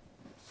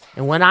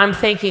 And when I'm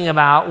thinking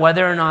about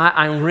whether or not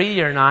I'm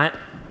greedy or not,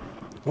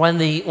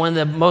 one of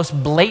the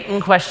most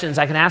blatant questions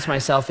I can ask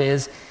myself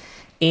is,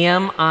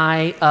 am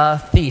I a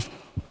thief?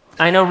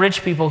 I know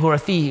rich people who are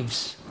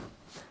thieves.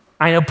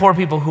 I know poor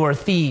people who are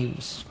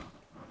thieves,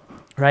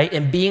 right?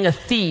 And being a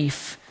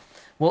thief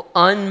will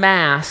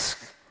unmask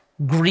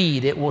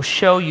greed. It will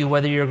show you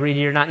whether you're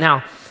greedy or not.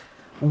 Now,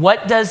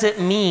 What does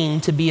it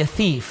mean to be a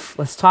thief?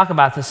 Let's talk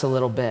about this a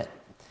little bit.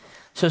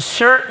 So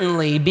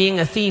certainly being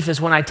a thief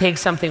is when I take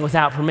something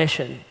without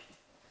permission,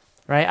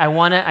 right? I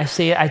want it, I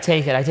see it, I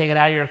take it. I take it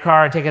out of your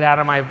car, I take it out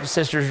of my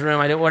sister's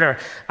room, I do whatever.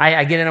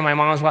 I get into my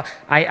mom's well.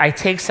 I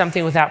take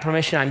something without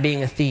permission, I'm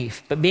being a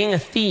thief. But being a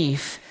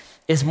thief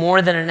is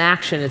more than an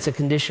action, it's a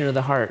condition of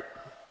the heart.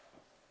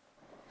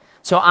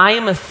 So I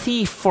am a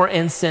thief, for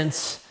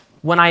instance,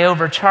 when I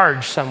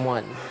overcharge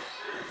someone.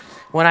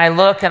 When I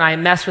look and I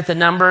mess with the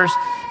numbers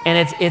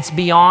and it's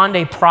beyond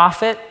a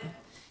profit,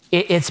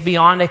 it's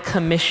beyond a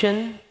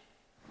commission,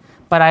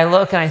 but I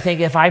look and I think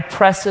if I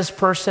press this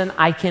person,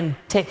 I can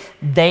take,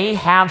 they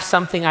have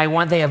something I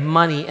want, they have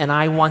money and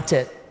I want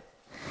it.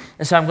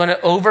 And so I'm going to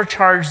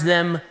overcharge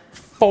them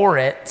for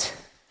it,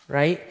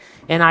 right?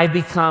 And I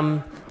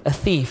become a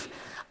thief.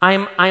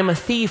 I'm a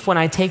thief when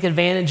I take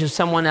advantage of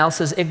someone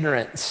else's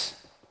ignorance.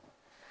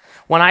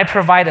 When I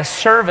provide a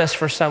service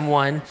for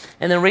someone,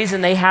 and the reason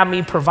they have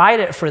me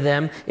provide it for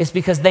them is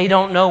because they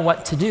don't know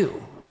what to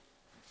do.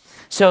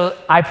 So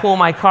I pull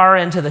my car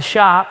into the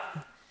shop,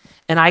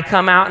 and I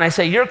come out and I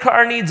say, your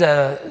car needs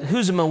a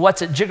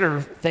what's-it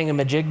jigger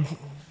thingamajig.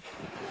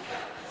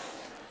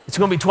 It's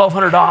going to be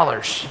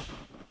 $1,200,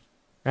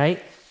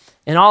 right?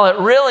 And all it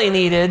really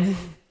needed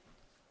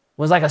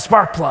was like a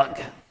spark plug.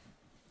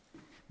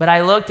 But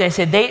I looked and I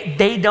said,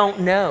 they don't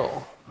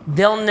know.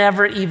 They'll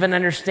never even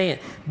understand.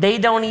 They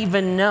don't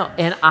even know.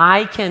 And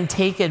I can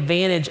take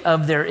advantage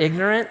of their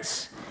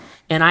ignorance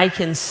and I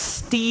can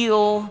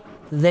steal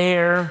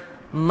their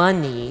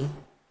money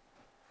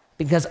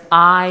because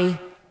I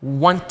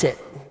want it.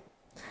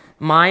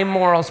 My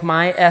morals,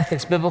 my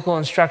ethics, biblical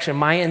instruction,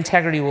 my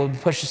integrity will be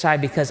pushed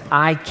aside because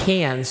I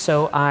can,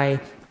 so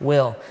I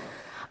will.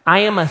 I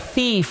am a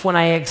thief when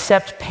I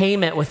accept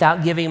payment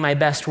without giving my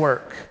best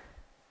work.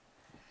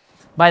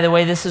 By the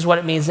way, this is what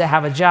it means to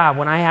have a job.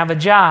 When I have a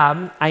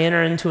job, I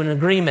enter into an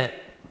agreement.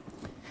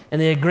 And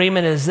the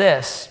agreement is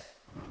this: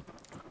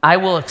 I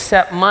will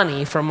accept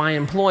money from my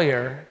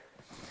employer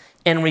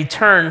in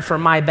return for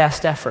my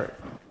best effort.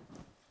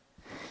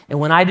 And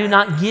when I do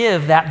not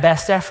give that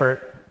best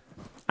effort,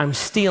 I'm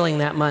stealing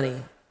that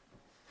money.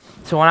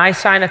 So when I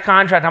sign a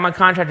contract, I'm a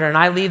contractor, and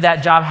I leave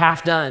that job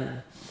half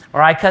done,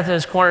 or I cut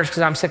those corners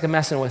because I'm sick of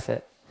messing with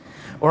it,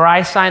 or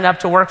I sign up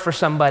to work for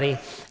somebody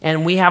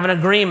and we have an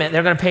agreement,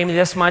 they're going to pay me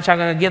this much, I'm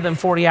going to give them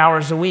 40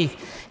 hours a week,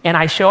 and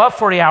I show up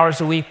 40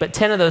 hours a week, but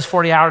 10 of those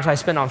 40 hours I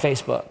spend on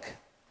Facebook.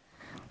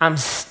 I'm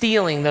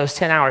stealing those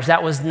 10 hours.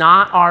 That was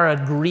not our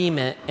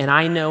agreement, and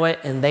I know it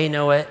and they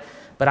know it,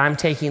 but I'm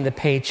taking the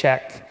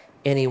paycheck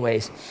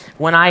anyways.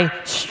 When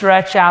I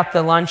stretch out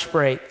the lunch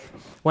break,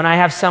 when I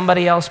have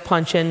somebody else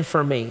punch in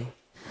for me,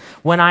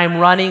 when I'm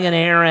running an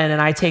errand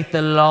and I take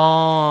the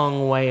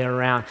long way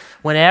around,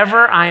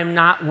 whenever I am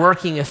not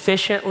working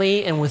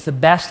efficiently and with the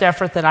best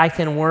effort that I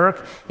can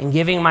work and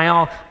giving my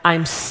all,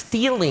 I'm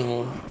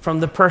stealing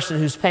from the person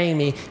who's paying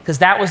me because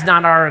that was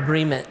not our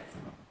agreement.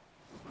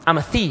 I'm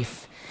a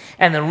thief.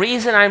 And the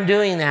reason I'm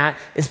doing that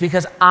is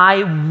because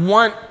I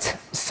want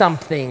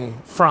something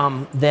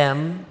from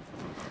them.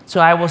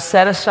 So I will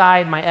set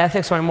aside my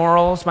ethics, my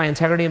morals, my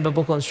integrity, and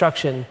biblical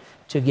instruction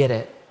to get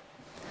it.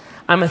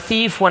 I'm a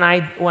thief when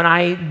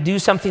I do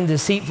something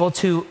deceitful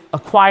to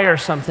acquire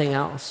something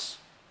else.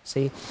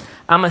 See?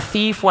 I'm a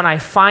thief when I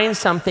find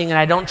something and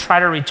I don't try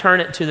to return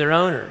it to their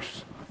owners.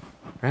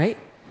 Right?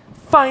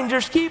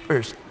 Finders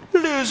keepers,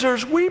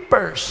 losers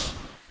weepers.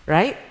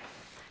 Right?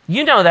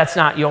 You know that's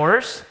not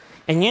yours,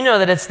 and you know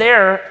that it's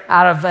there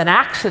out of an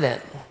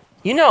accident.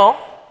 You know.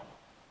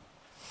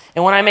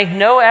 And when I make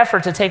no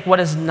effort to take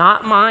what is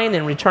not mine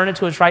and return it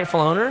to its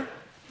rightful owner,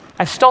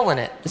 I've stolen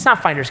it. It's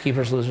not finders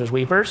keepers, losers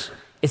weepers.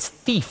 It's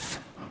thief,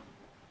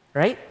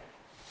 right?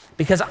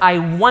 Because I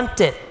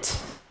want it,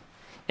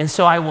 and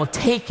so I will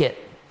take it,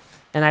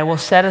 and I will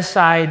set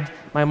aside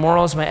my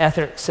morals, my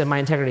ethics, and my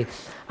integrity.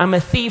 I'm a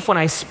thief when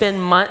I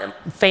spend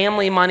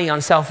family money on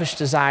selfish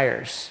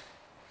desires.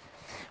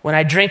 When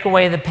I drink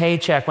away the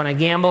paycheck, when I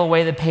gamble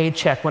away the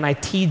paycheck, when I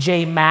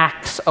TJ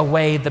Maxx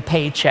away the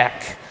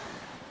paycheck.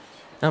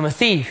 I'm a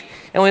thief.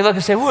 And we look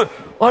and say, "What?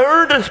 I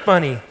earned this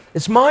money.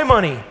 It's my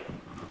money."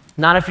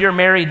 Not if you're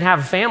married and have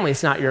a family,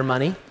 it's not your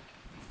money.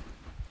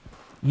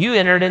 You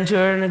entered into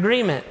an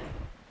agreement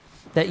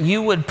that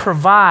you would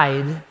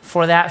provide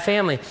for that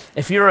family.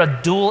 If you're a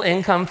dual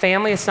income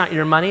family, it's not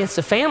your money, it's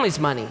the family's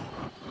money.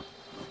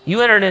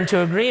 You entered into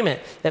an agreement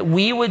that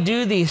we would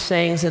do these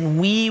things and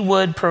we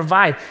would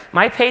provide.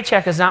 My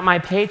paycheck is not my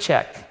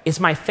paycheck,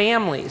 it's my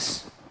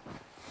family's.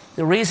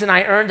 The reason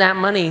I earned that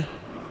money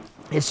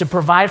is to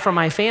provide for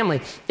my family.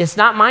 It's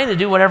not mine to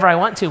do whatever I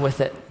want to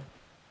with it.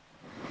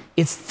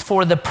 It's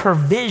for the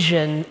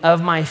provision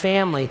of my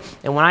family.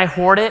 And when I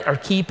hoard it or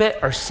keep it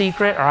or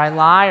secret or I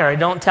lie or I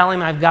don't tell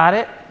him I've got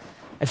it,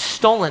 I've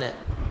stolen it.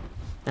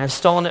 And I've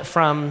stolen it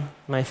from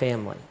my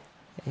family.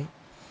 Okay?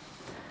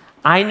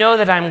 I know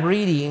that I'm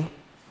greedy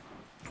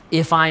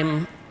if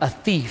I'm a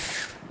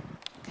thief.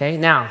 Okay,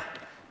 now,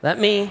 let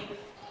me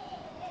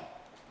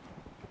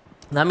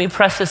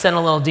press this in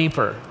a little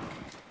deeper.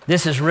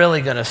 This is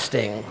really going to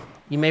sting.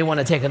 You may want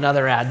to take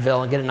another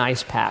Advil and get an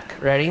ice pack.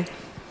 Ready?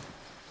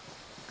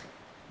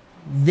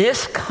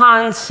 This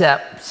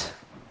concept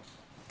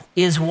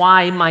is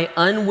why my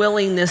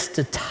unwillingness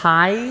to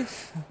tithe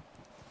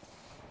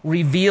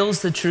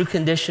reveals the true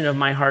condition of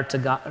my heart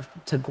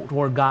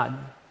toward God.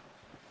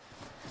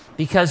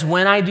 Because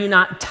when I do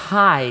not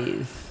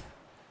tithe,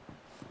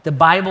 the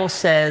Bible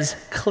says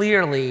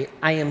clearly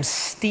I am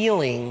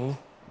stealing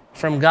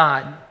from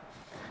God.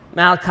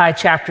 Malachi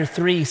chapter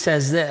 3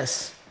 says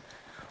this,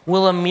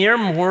 "Will a mere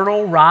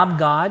mortal rob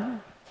God?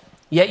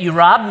 Yet you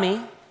rob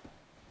me.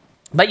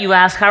 But you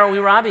ask, how are we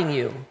robbing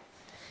you?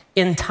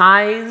 In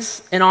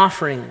tithes and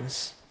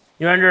offerings.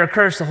 You're under a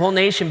curse, the whole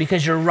nation,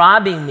 because you're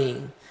robbing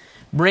me.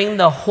 Bring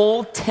the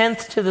whole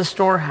tenth to the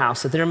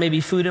storehouse, that there may be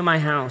food in my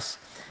house.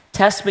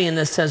 Test me in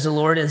this, says the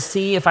Lord, and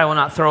see if I will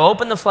not throw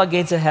open the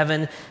floodgates of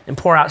heaven and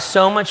pour out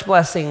so much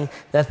blessing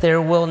that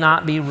there will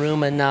not be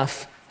room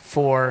enough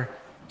for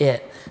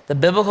it." The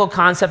biblical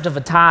concept of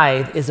a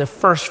tithe is a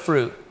first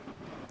fruit.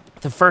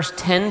 The first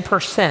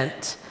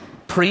 10%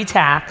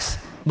 pre-tax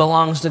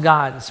belongs to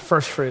God. It's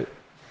first fruit.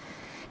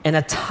 And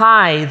a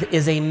tithe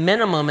is a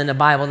minimum in the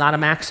Bible, not a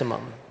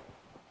maximum.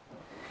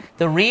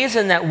 The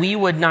reason that we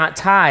would not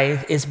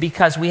tithe is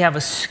because we have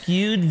a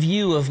skewed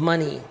view of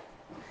money.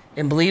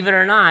 And believe it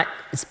or not,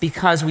 it's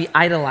because we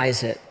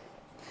idolize it.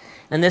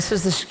 And this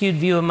is the skewed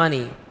view of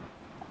money.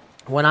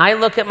 When I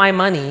look at my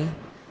money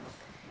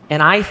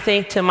and I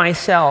think to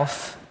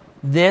myself,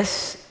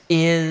 this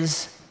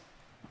is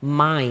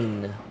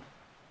mine.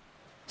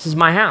 This is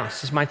my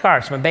house, this is my car,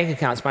 it's my bank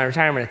account, it's my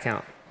retirement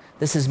account.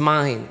 This is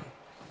mine.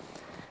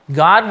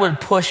 God would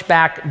push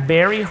back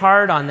very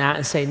hard on that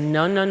and say,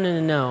 no, no, no,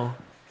 no, no.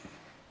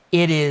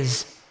 It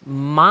is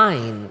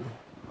mine,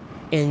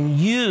 and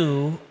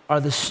you are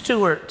the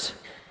steward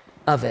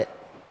of it.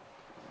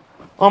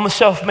 I'm a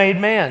self-made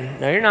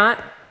man. No, you're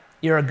not.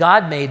 You're a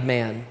God-made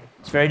man.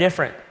 It's very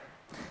different.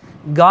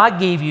 God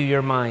gave you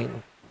your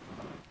mind.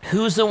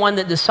 Who's the one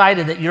that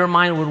decided that your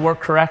mind would work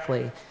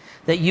correctly?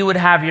 That you would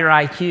have your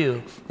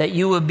IQ, that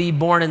you would be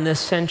born in this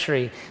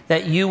century,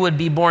 that you would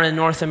be born in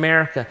North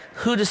America.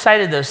 Who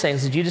decided those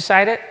things? Did you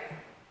decide it?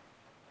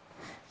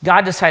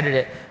 God decided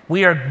it.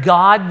 We are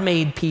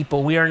God-made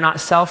people. We are not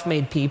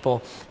self-made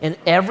people. And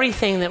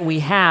everything that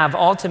we have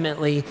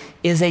ultimately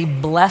is a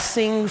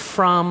blessing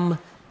from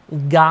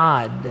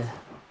God.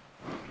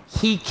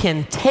 He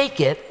can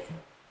take it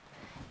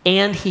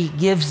and he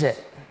gives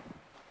it,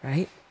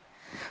 right?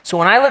 So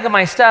when I look at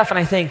my stuff and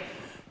I think,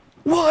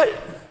 what?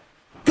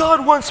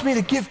 God wants me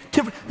to give,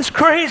 it's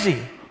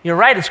crazy. You're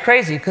right, it's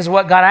crazy, because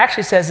what God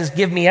actually says is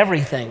give me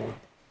everything.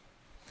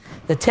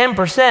 The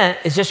 10%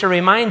 is just to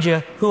remind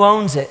you who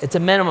owns it. It's a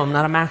minimum,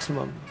 not a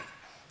maximum.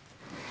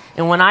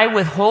 And when I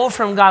withhold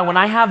from God, when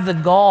I have the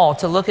gall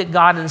to look at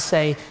God and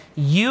say,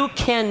 you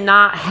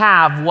cannot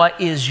have what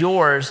is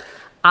yours,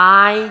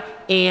 I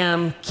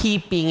am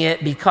keeping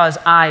it because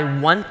I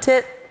want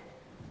it,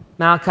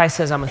 Malachi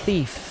says I'm a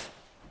thief.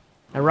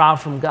 I rob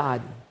from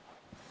God.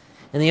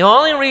 And the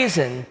only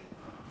reason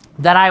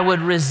that I would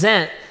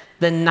resent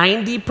the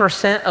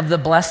 90% of the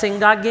blessing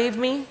God gave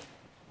me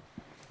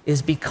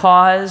is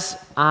because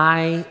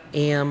I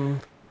am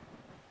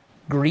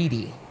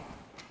greedy.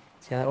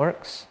 See how that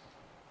works?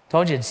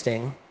 Told you it'd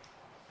sting.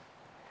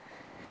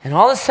 And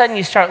all of a sudden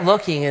you start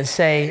looking and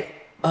say,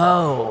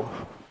 oh,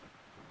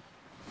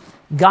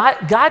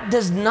 God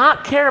does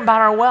not care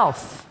about our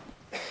wealth.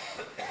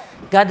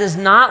 God does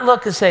not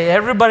look and say,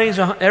 everybody give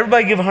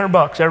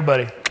 $100,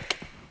 everybody.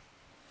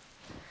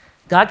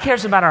 God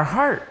cares about our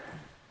heart.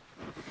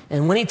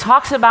 And when he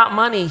talks about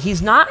money,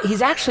 he's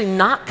actually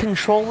not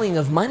controlling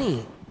of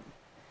money.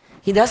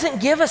 He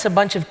doesn't give us a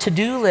bunch of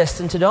to-do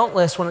lists and to-don't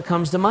lists when it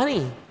comes to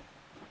money.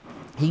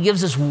 He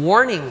gives us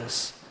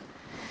warnings.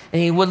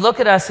 And he would look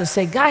at us and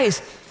say,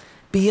 guys,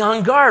 be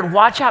on guard,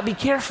 watch out, be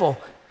careful.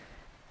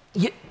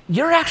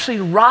 You're actually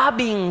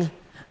robbing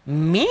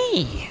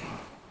me.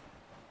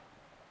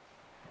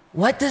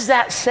 What does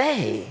that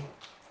say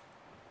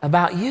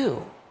about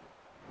you?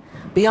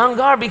 Be on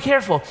guard, be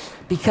careful,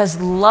 because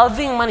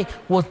loving money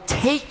will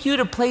take you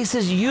to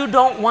places you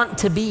don't want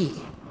to be.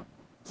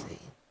 See?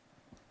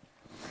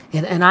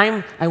 And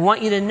I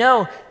want you to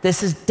know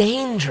this is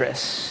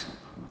dangerous.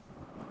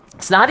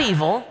 It's not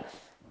evil,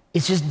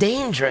 it's just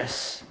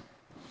dangerous.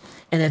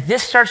 And if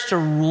this starts to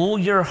rule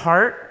your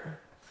heart,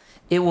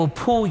 it will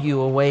pull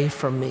you away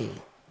from me.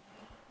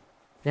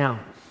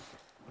 Now,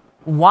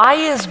 why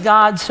is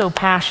God so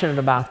passionate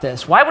about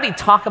this? Why would he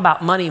talk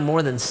about money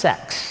more than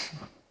sex?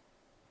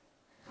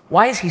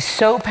 Why is he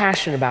so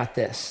passionate about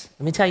this?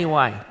 Let me tell you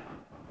why.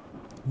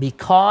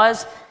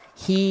 Because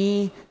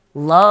he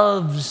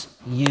loves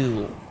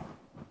you.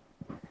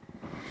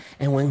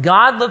 And when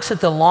God looks at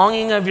the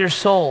longing of your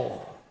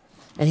soul,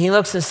 and he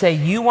looks to say,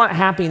 you want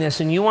happiness,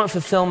 and you want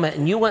fulfillment,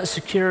 and you want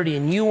security,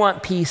 and you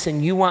want peace,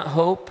 and you want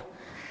hope,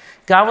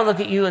 God will look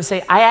at you and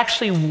say, I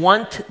actually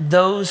want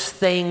those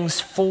things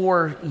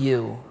for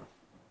you.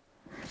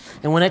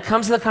 And when it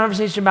comes to the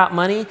conversation about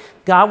money,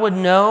 God would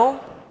know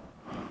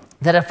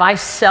that if I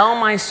sell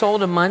my soul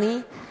to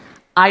money,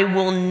 I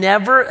will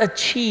never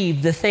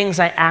achieve the things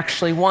I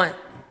actually want.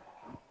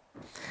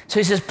 So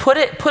he says,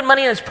 put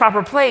money in its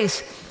proper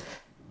place,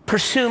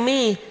 pursue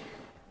me,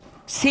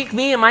 seek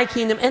me and my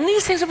kingdom, and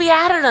these things will be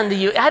added unto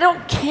you. I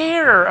don't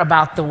care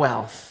about the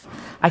wealth.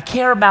 I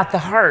care about the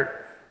heart.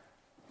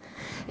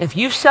 If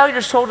you sell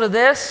your soul to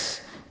this,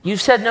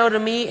 you've said no to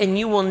me, and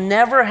you will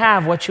never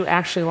have what you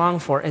actually long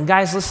for. And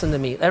guys, listen to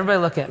me. Everybody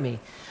look at me.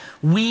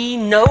 We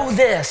know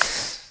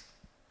this.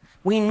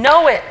 We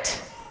know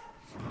it.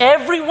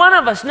 Every one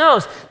of us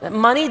knows that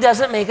money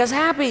doesn't make us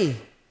happy.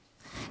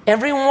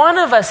 Every one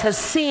of us has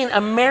seen a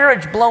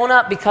marriage blown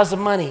up because of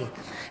money.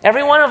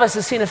 Every one of us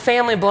has seen a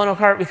family blown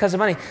apart because of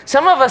money.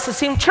 Some of us have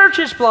seen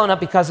churches blown up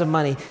because of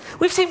money.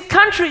 We've seen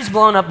countries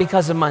blown up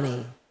because of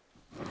money.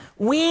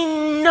 We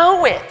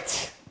know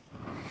it.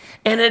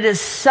 And it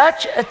is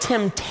such a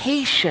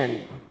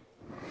temptation.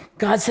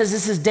 God says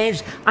this is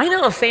dangerous. I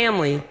know a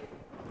family,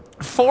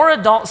 4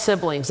 adult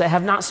siblings that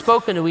have not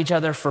spoken to each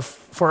other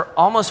for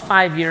almost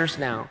 5 years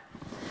now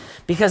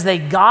because they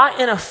got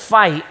in a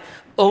fight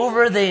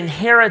over the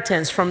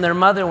inheritance from their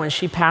mother when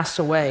she passed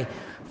away.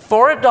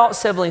 4 adult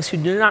siblings who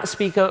do not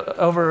speak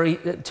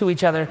to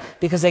each other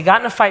because they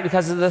got in a fight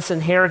because of this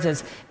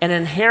inheritance, an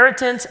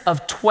inheritance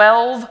of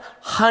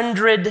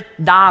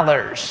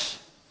 $1,200.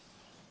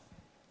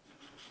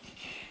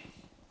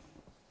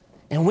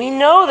 And we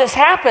know this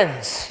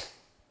happens.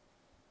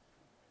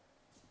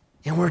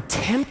 And we're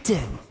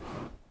tempted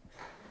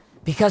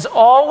because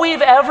all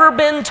we've ever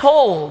been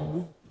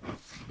told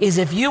is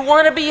if you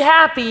want to be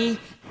happy,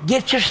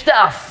 get your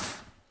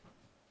stuff.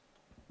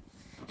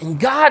 And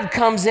God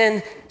comes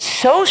in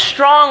so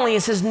strongly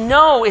and says,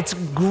 no, it's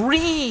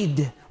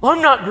greed. Well,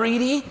 I'm not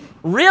greedy.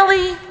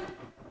 Really?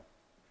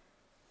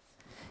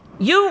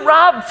 You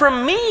robbed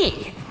from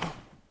me.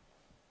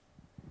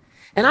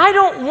 And I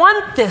don't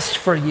want this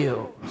for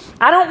you.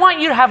 I don't want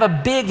you to have a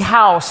big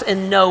house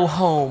and no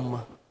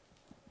home.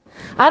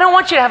 I don't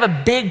want you to have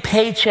a big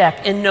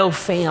paycheck and no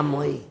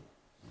family.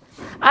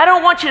 I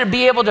don't want you to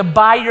be able to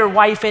buy your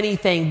wife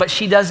anything, but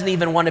she doesn't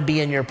even want to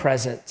be in your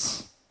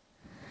presence.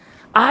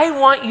 I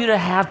want you to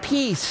have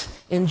peace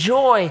and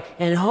joy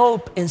and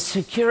hope and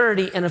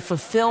security and a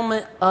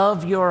fulfillment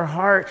of your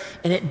heart.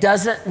 And it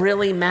doesn't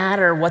really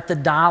matter what the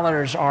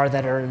dollars are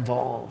that are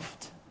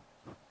involved.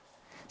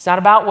 It's not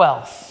about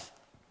wealth.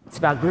 It's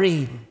about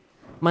greed.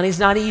 Money's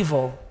not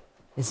evil.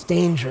 It's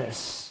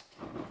dangerous.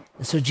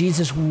 And so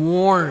Jesus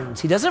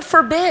warns. He doesn't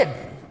forbid.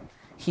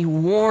 He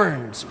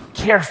warns,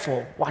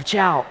 careful, watch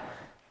out,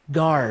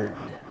 guard.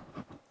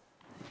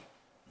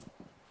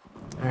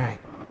 All right.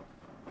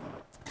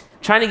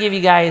 Trying to give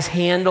you guys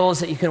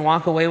handles that you can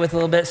walk away with a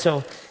little bit.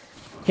 So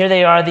here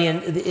they are,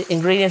 the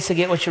ingredients to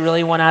get what you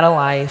really want out of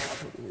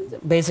life.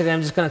 Basically,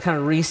 I'm just going to kind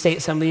of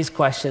restate some of these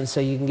questions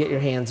so you can get your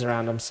hands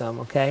around them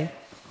some, okay?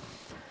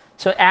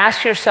 So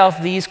ask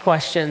yourself these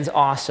questions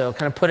also,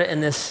 kind of put it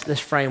in this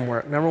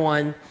framework. Number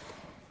one,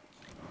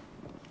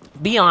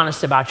 be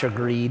honest about your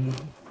greed.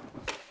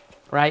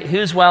 Right?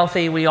 Who's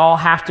wealthy? We all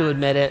have to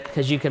admit it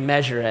because you can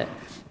measure it,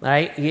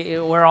 right?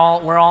 We're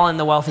all in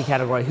the wealthy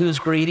category. Who's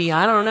greedy?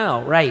 I don't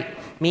know, right?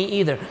 Me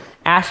either.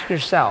 Ask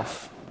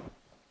yourself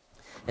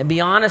and be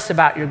honest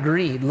about your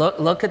greed.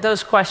 Look at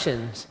those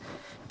questions.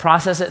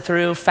 Process it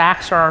through.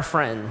 Facts are our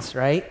friends,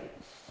 right?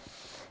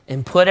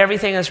 And put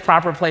everything in its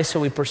proper place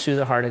so we pursue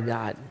the heart of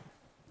God,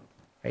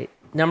 right?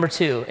 Number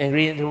two,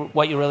 ingredient to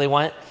what you really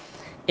want,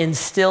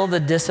 instill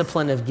the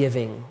discipline of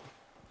giving.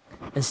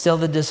 Instill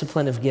the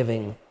discipline of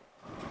giving.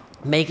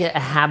 Make it a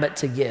habit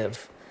to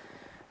give,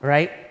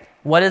 right?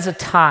 What is a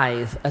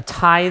tithe? A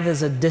tithe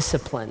is a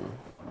discipline,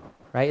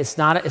 right? It's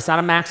not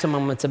a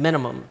maximum, it's a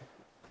minimum.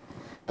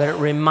 But it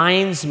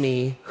reminds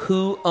me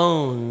who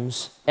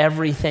owns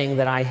everything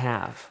that I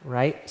have,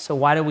 right? So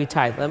why do we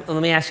tithe? Let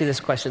me ask you this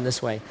question this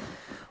way.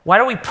 Why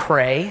do we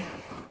pray?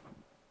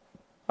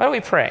 Why do we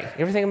pray?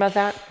 You ever think about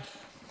that?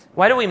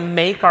 Why do we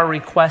make our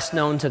requests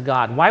known to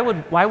God? Why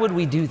would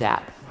we do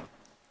that?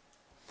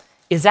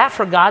 Is that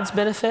for God's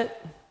benefit?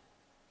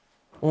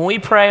 When we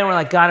pray and we're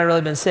like, God, I've really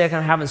been sick,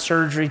 I'm having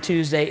surgery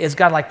Tuesday, is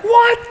God like,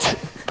 what?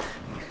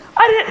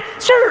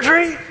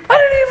 Surgery? I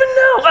didn't even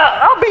know.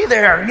 I'll be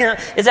there. You know,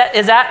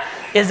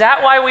 is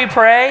that why we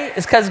pray?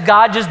 It's because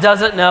God just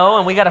doesn't know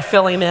and we got to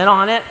fill him in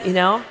on it, you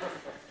know?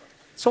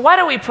 So why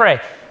do we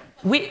pray?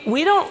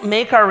 We don't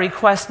make our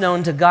request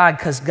known to God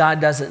because God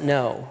doesn't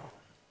know.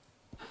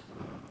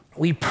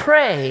 We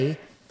pray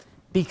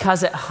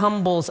because it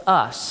humbles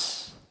us.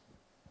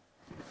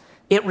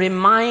 It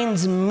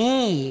reminds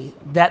me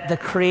that the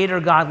Creator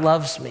God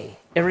loves me.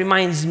 It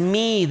reminds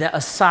me that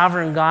a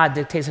sovereign God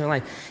dictates my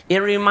life. It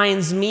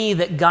reminds me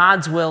that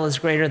God's will is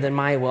greater than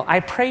my will. I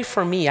pray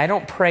for me. I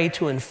don't pray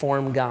to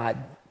inform God.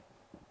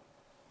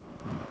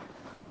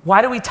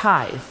 Why do we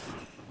tithe?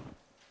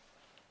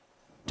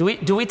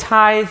 Do we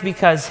tithe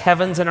because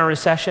heaven's in a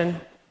recession?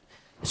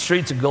 The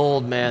streets of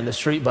gold, man. The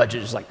street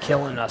budget is like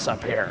killing us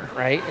up here,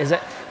 right? Is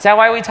that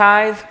why we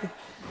tithe?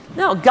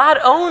 No, God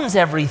owns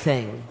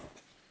everything.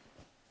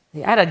 I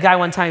had a guy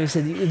one time who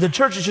said, the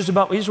church is just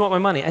about, you just want my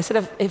money. I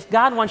said, if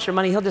God wants your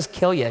money, he'll just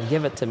kill you and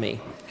give it to me.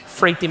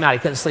 freaked him out. He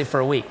couldn't sleep for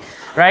a week,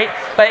 right?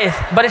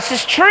 But it's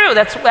just true.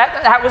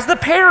 That was the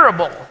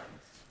parable,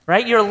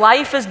 right? Your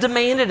life is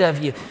demanded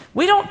of you.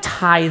 We don't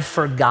tithe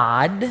for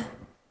God.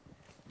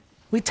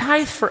 We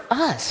tithe for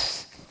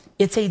us.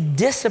 It's a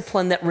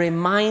discipline that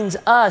reminds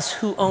us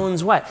who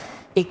owns what.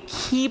 It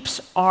keeps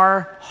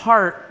our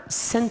heart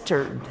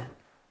centered.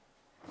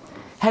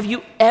 Have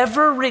you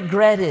ever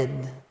regretted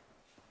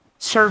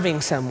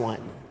serving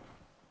someone?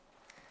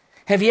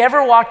 Have you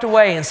ever walked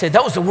away and said,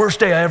 that was the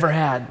worst day I ever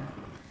had?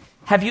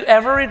 Have you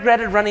ever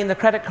regretted running the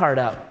credit card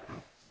up?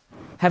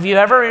 Have you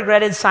ever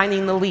regretted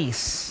signing the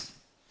lease?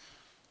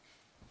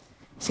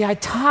 See, I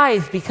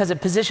tithe because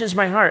it positions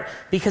my heart,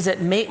 because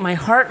my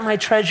heart and my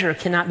treasure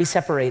cannot be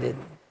separated.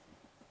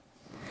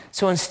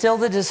 So instill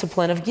the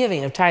discipline of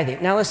giving, of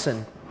tithing. Now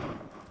listen,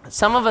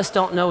 some of us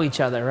don't know each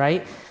other,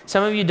 right?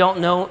 Some of you don't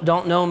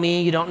know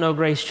me, you don't know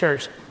Grace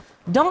Church.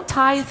 Don't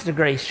tithe to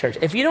Grace Church.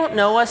 If you don't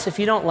know us, if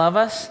you don't love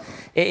us,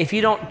 if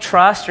you don't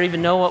trust or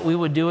even know what we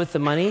would do with the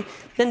money,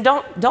 then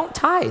don't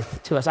tithe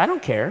to us. I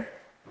don't care.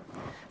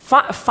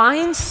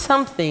 Find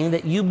something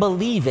that you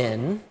believe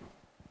in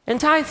and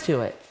tithe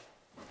to it.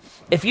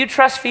 If you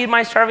trust Feed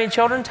My Starving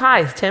Children,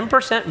 tithe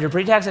 10% of your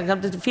pre-tax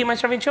income to Feed My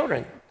Starving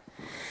Children.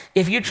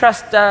 If you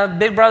trust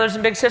Big Brothers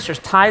and Big Sisters,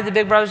 tithe the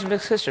Big Brothers and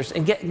Big Sisters.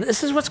 And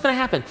this is what's going to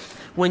happen.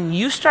 When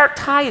you start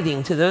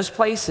tithing to those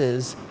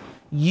places,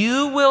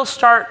 you will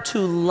start to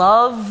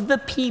love the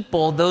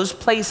people those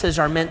places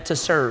are meant to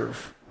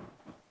serve.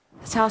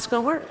 That's how it's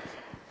going to work.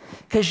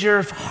 Because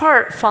your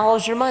heart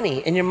follows your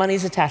money, and your money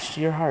is attached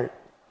to your heart.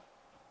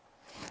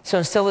 So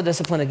instill the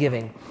discipline of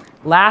giving.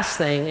 Last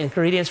thing,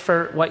 ingredients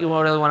for what you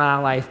really want out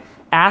of life,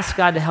 ask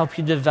God to help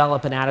you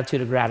develop an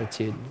attitude of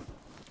gratitude.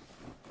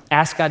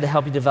 Ask God to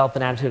help you develop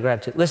an attitude of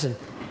gratitude. Listen,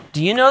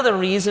 do you know the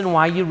reason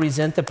why you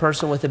resent the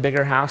person with a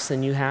bigger house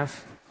than you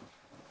have?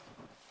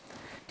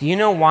 Do you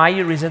know why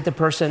you resent the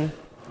person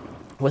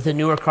with a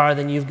newer car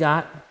than you've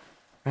got?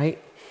 Right?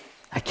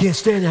 I can't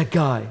stand that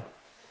guy.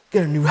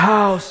 Got a new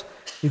house,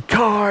 new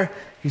car,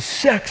 he's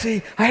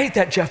sexy. I hate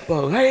that Jeff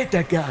Bogue. I hate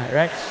that guy,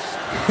 right?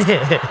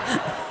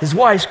 His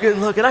wife's good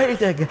looking. I hate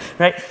that guy,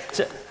 right?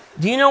 So,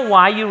 do you know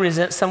why you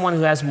resent someone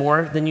who has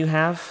more than you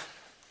have?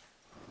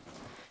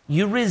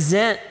 You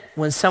resent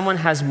when someone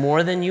has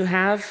more than you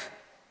have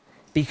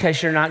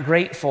because you're not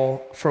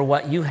grateful for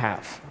what you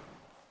have.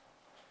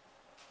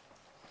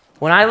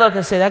 When I look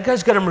and say, that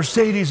guy's got a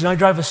Mercedes and I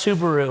drive a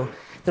Subaru,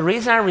 the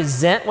reason I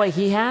resent what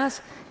he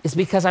has is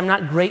because I'm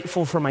not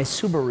grateful for my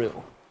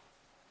Subaru.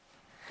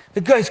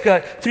 The guy's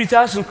got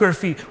 3,000 square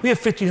feet. We have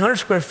 1,500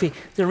 square feet.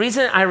 The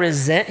reason I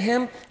resent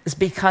him is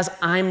because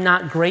I'm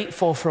not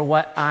grateful for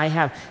what I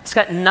have. It's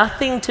got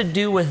nothing to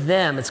do with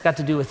them. It's got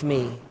to do with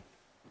me.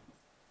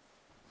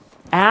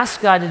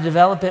 Ask God to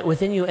develop it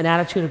within you an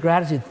attitude of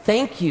gratitude.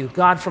 Thank you,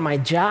 God, for my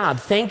job.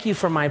 Thank you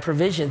for my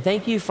provision.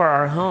 Thank you for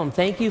our home.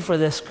 Thank you for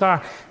this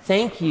car.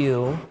 Thank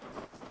you.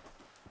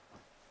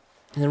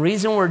 And the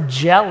reason we're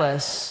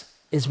jealous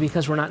is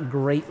because we're not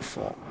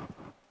grateful.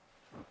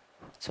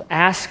 So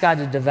ask God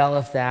to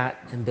develop that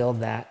and build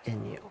that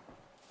in you.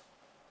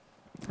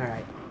 All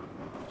right.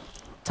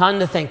 Ton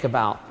to think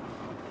about.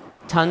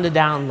 Ton to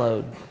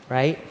download,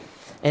 right?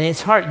 And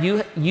it's hard.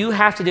 You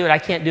have to do it. I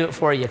can't do it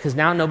for you because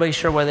now nobody's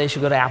sure whether they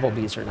should go to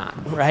Applebee's or not,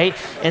 right?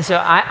 And so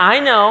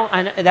I know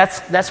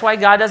that's why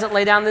God doesn't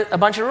lay down a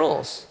bunch of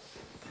rules.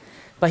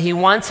 But he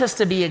wants us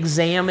to be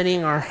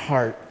examining our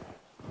heart,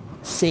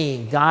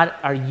 seeing, God,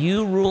 are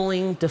you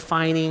ruling,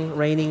 defining,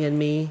 reigning in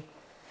me,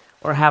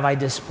 or have I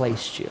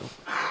displaced you?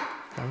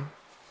 Okay?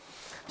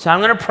 So I'm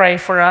going to pray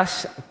for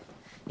us,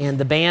 and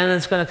the band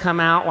is going to come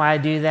out while I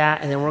do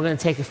that, and then we're going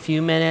to take a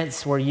few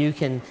minutes where you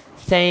can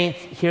think,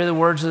 hear the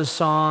words of the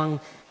song,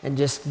 and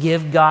just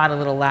give God a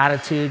little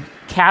latitude.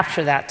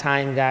 Capture that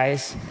time,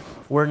 guys.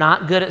 We're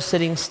not good at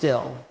sitting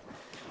still.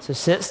 So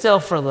sit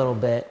still for a little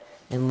bit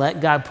and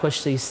let God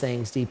push these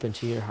things deep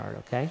into your heart,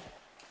 okay?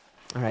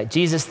 All right,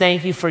 Jesus,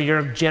 thank you for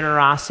your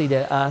generosity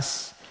to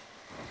us.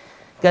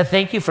 God,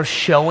 thank you for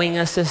showing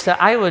us this stuff.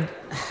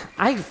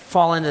 I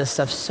fall into this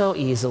stuff so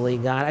easily,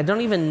 God. I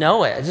don't even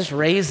know it. I just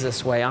raised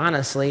this way,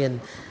 honestly,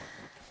 and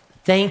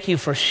thank you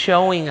for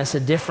showing us a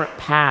different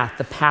path,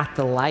 the path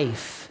to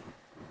life.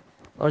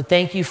 Lord,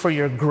 thank you for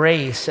your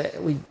grace.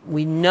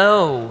 We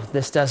know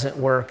this doesn't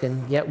work,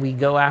 and yet we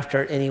go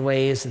after it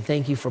anyways, and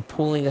thank you for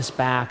pulling us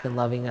back and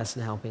loving us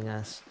and helping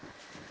us.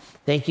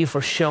 Thank you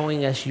for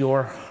showing us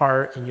your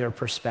heart and your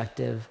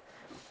perspective.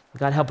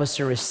 God, help us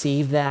to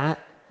receive that,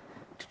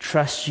 to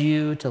trust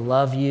you, to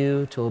love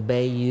you, to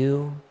obey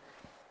you,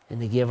 and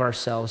to give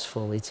ourselves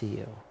fully to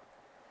you.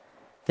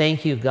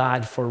 Thank you,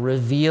 God, for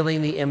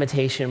revealing the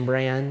imitation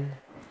brand,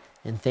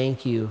 and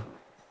thank you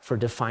for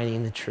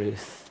defining the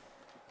truth.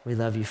 We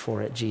love you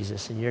for it,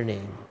 Jesus. In your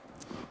name,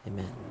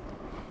 amen.